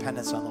us a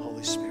dependence on the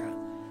Holy Spirit.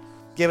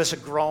 Give us a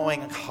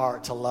growing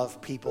heart to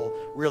love people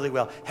really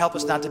well. Help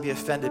us not to be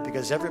offended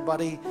because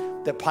everybody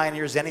that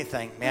pioneers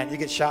anything, man, you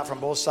get shot from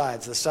both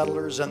sides. The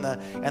settlers and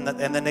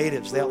the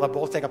natives, they'll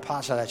both take a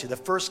pot shot at you. The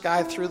first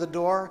guy through the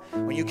door,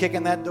 when you kick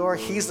in that door,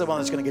 he's the one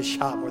that's going to get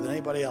shot more than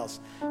anybody else.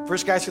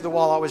 First guy through the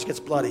wall always gets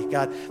bloody,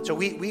 God. So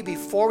we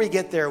before we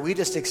get there, we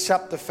just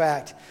accept the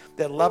fact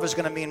that love is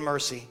going to mean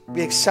mercy.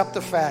 We accept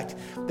the fact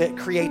that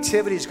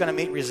creativity is going to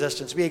meet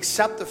resistance. We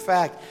accept the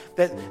fact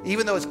that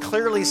even though it's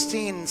clearly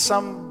seen,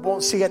 some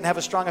won't see it and have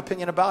a strong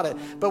opinion about it,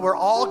 but we're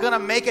all going to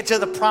make it to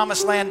the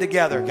promised land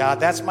together, God.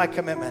 That's my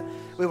commitment.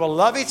 We will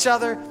love each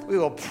other. We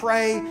will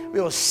pray. We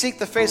will seek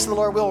the face of the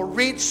Lord. We will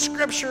read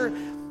Scripture.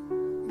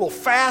 We'll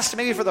fast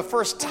maybe for the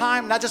first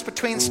time, not just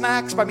between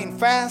snacks, but I mean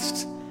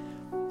fast.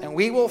 And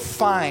we will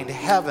find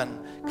heaven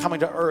coming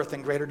to earth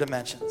in greater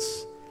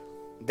dimensions.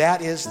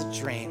 That is the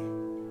dream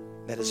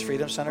that is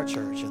Freedom Center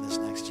Church in this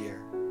next year.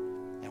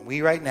 And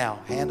we right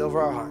now, hand over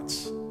our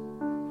hearts,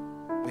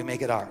 we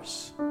make it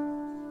ours.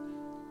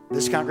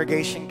 This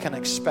congregation can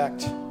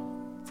expect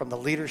from the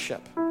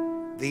leadership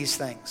these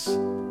things.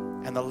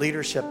 And the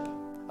leadership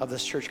of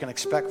this church can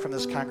expect from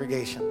this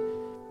congregation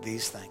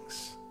these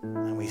things.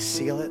 And we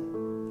seal it.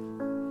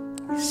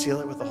 We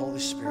seal it with the Holy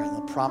Spirit and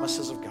the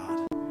promises of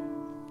God.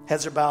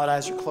 Heads are bowed,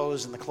 eyes are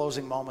closed. In the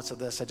closing moments of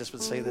this, I just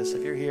would say this.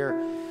 If you're here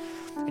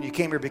and you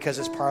came here because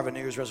it's part of a New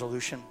Year's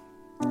resolution,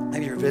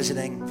 maybe you're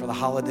visiting for the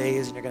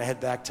holidays and you're going to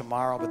head back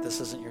tomorrow, but this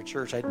isn't your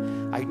church. I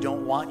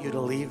don't want you to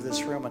leave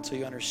this room until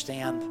you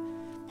understand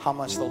how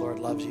much the Lord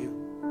loves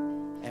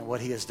you and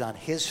what he has done.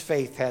 His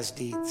faith has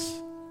deeds.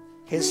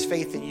 His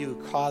faith in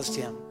you caused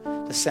him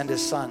to send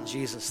his son,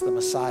 Jesus, the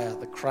Messiah,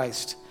 the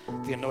Christ,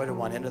 the Anointed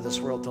One, into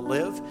this world to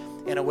live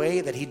in a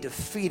way that he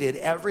defeated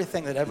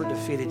everything that ever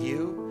defeated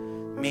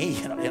you,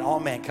 me, and all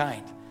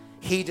mankind.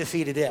 He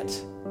defeated it.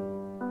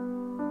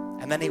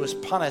 And then he was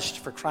punished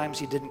for crimes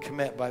he didn't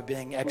commit by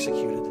being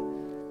executed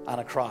on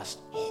a cross.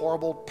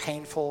 Horrible,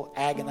 painful,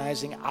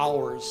 agonizing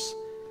hours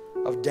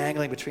of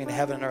dangling between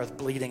heaven and earth,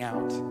 bleeding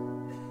out.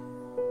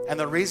 And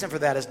the reason for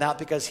that is not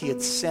because he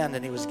had sinned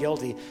and he was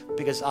guilty,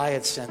 because I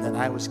had sinned and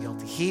I was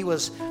guilty. He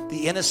was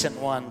the innocent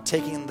one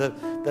taking the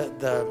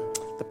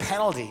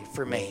penalty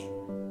for me.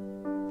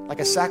 Like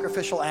a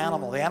sacrificial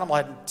animal. The animal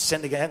hadn't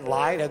sinned again, hadn't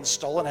lied, hadn't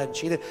stolen, hadn't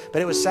cheated,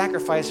 but it was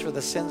sacrificed for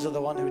the sins of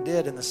the one who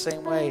did. In the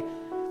same way,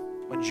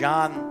 when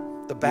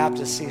John the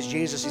Baptist sees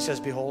Jesus, he says,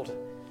 behold,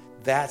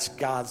 that's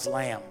God's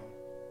lamb.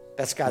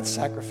 That's God's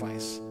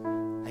sacrifice.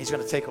 And he's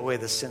going to take away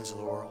the sins of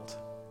the world.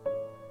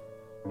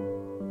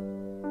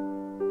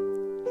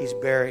 He's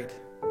buried.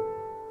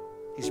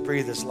 He's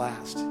breathed his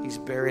last. He's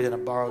buried in a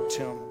borrowed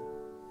tomb.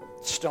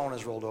 Stone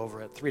is rolled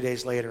over it. 3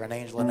 days later, an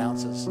angel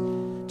announces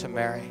to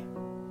Mary,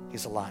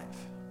 he's alive.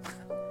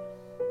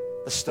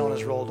 The stone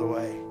is rolled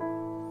away.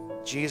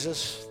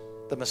 Jesus,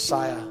 the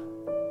Messiah,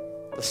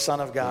 the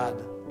Son of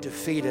God,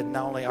 defeated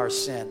not only our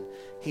sin,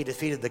 he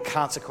defeated the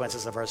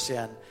consequences of our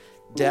sin.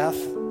 Death,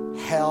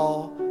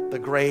 hell, the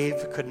grave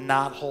could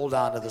not hold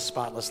on to the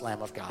spotless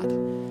Lamb of God.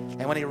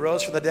 And when he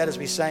rose from the dead, as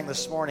we sang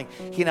this morning,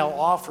 he now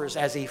offers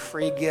as a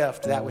free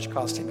gift that which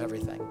cost him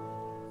everything.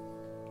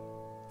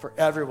 For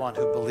everyone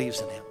who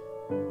believes in him,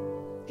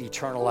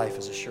 eternal life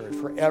is assured.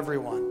 For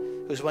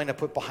everyone who's willing to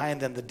put behind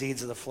them the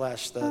deeds of the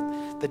flesh,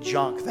 the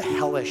junk, the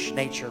hellish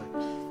nature,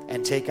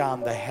 and take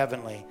on the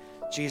heavenly,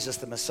 Jesus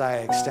the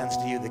Messiah extends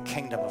to you the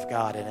kingdom of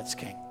God and its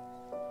King.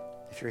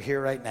 If you're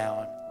here right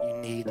now and you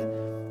need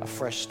a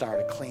fresh start,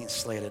 a clean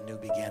slate, a new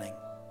beginning,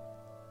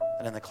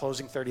 and in the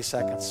closing 30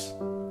 seconds,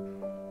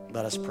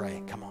 let us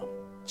pray. Come on.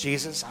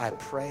 Jesus, I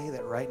pray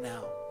that right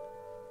now,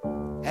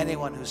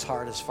 anyone whose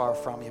heart is far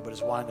from you but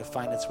is wanting to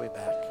find its way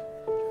back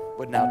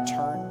would now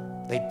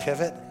turn, they'd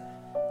pivot,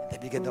 they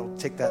begin to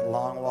take that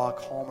long walk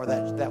home or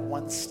that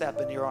one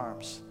step in your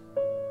arms.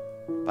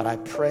 But I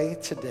pray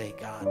today,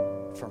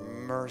 God, for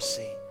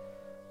mercy.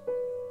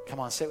 Come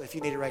on, say it. If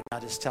you need it right now,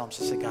 just tell him.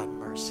 Just say, God,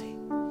 mercy.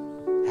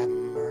 Have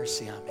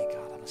mercy on me,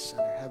 God. I'm a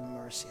sinner. Have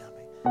mercy on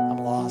me.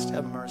 I'm lost.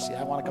 Have mercy.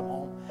 I want to come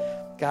home.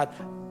 God,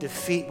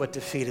 defeat what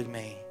defeated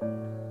me.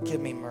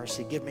 Give me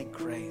mercy. Give me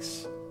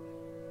grace.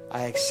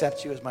 I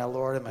accept you as my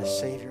Lord and my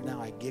Savior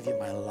now. I give you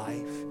my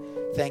life.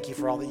 Thank you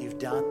for all that you've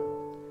done.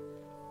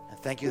 And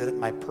thank you that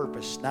my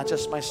purpose, not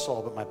just my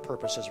soul, but my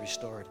purpose is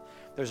restored.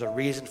 There's a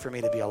reason for me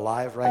to be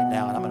alive right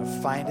now, and I'm going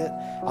to find it,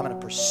 I'm going to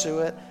pursue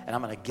it, and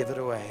I'm going to give it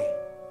away.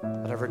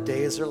 Whatever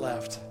days are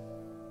left,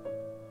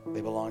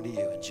 they belong to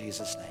you in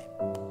Jesus'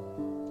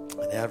 name.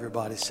 And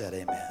everybody said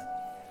amen.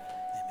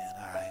 Amen.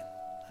 All right.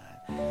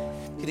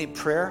 If you need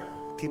prayer,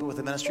 people with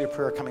the ministry of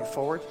prayer are coming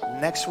forward.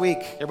 Next week,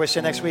 everybody say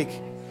next week.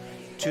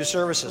 2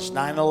 services,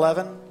 9 and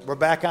 11. We're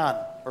back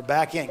on. We're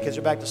back in. Kids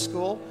are back to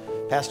school.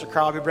 Pastor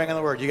Carl will be bringing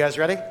the word. You guys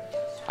ready?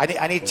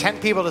 I need 10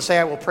 people to say,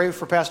 I will pray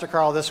for Pastor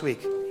Carl this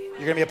week.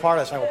 You're going to be a part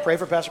of this. I will pray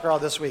for Pastor Carl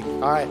this week. All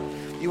right.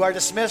 You are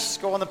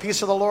dismissed. Go in the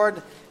peace of the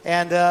Lord,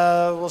 and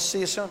we'll see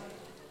you soon.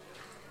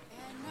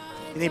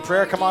 You need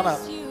prayer? Come on up.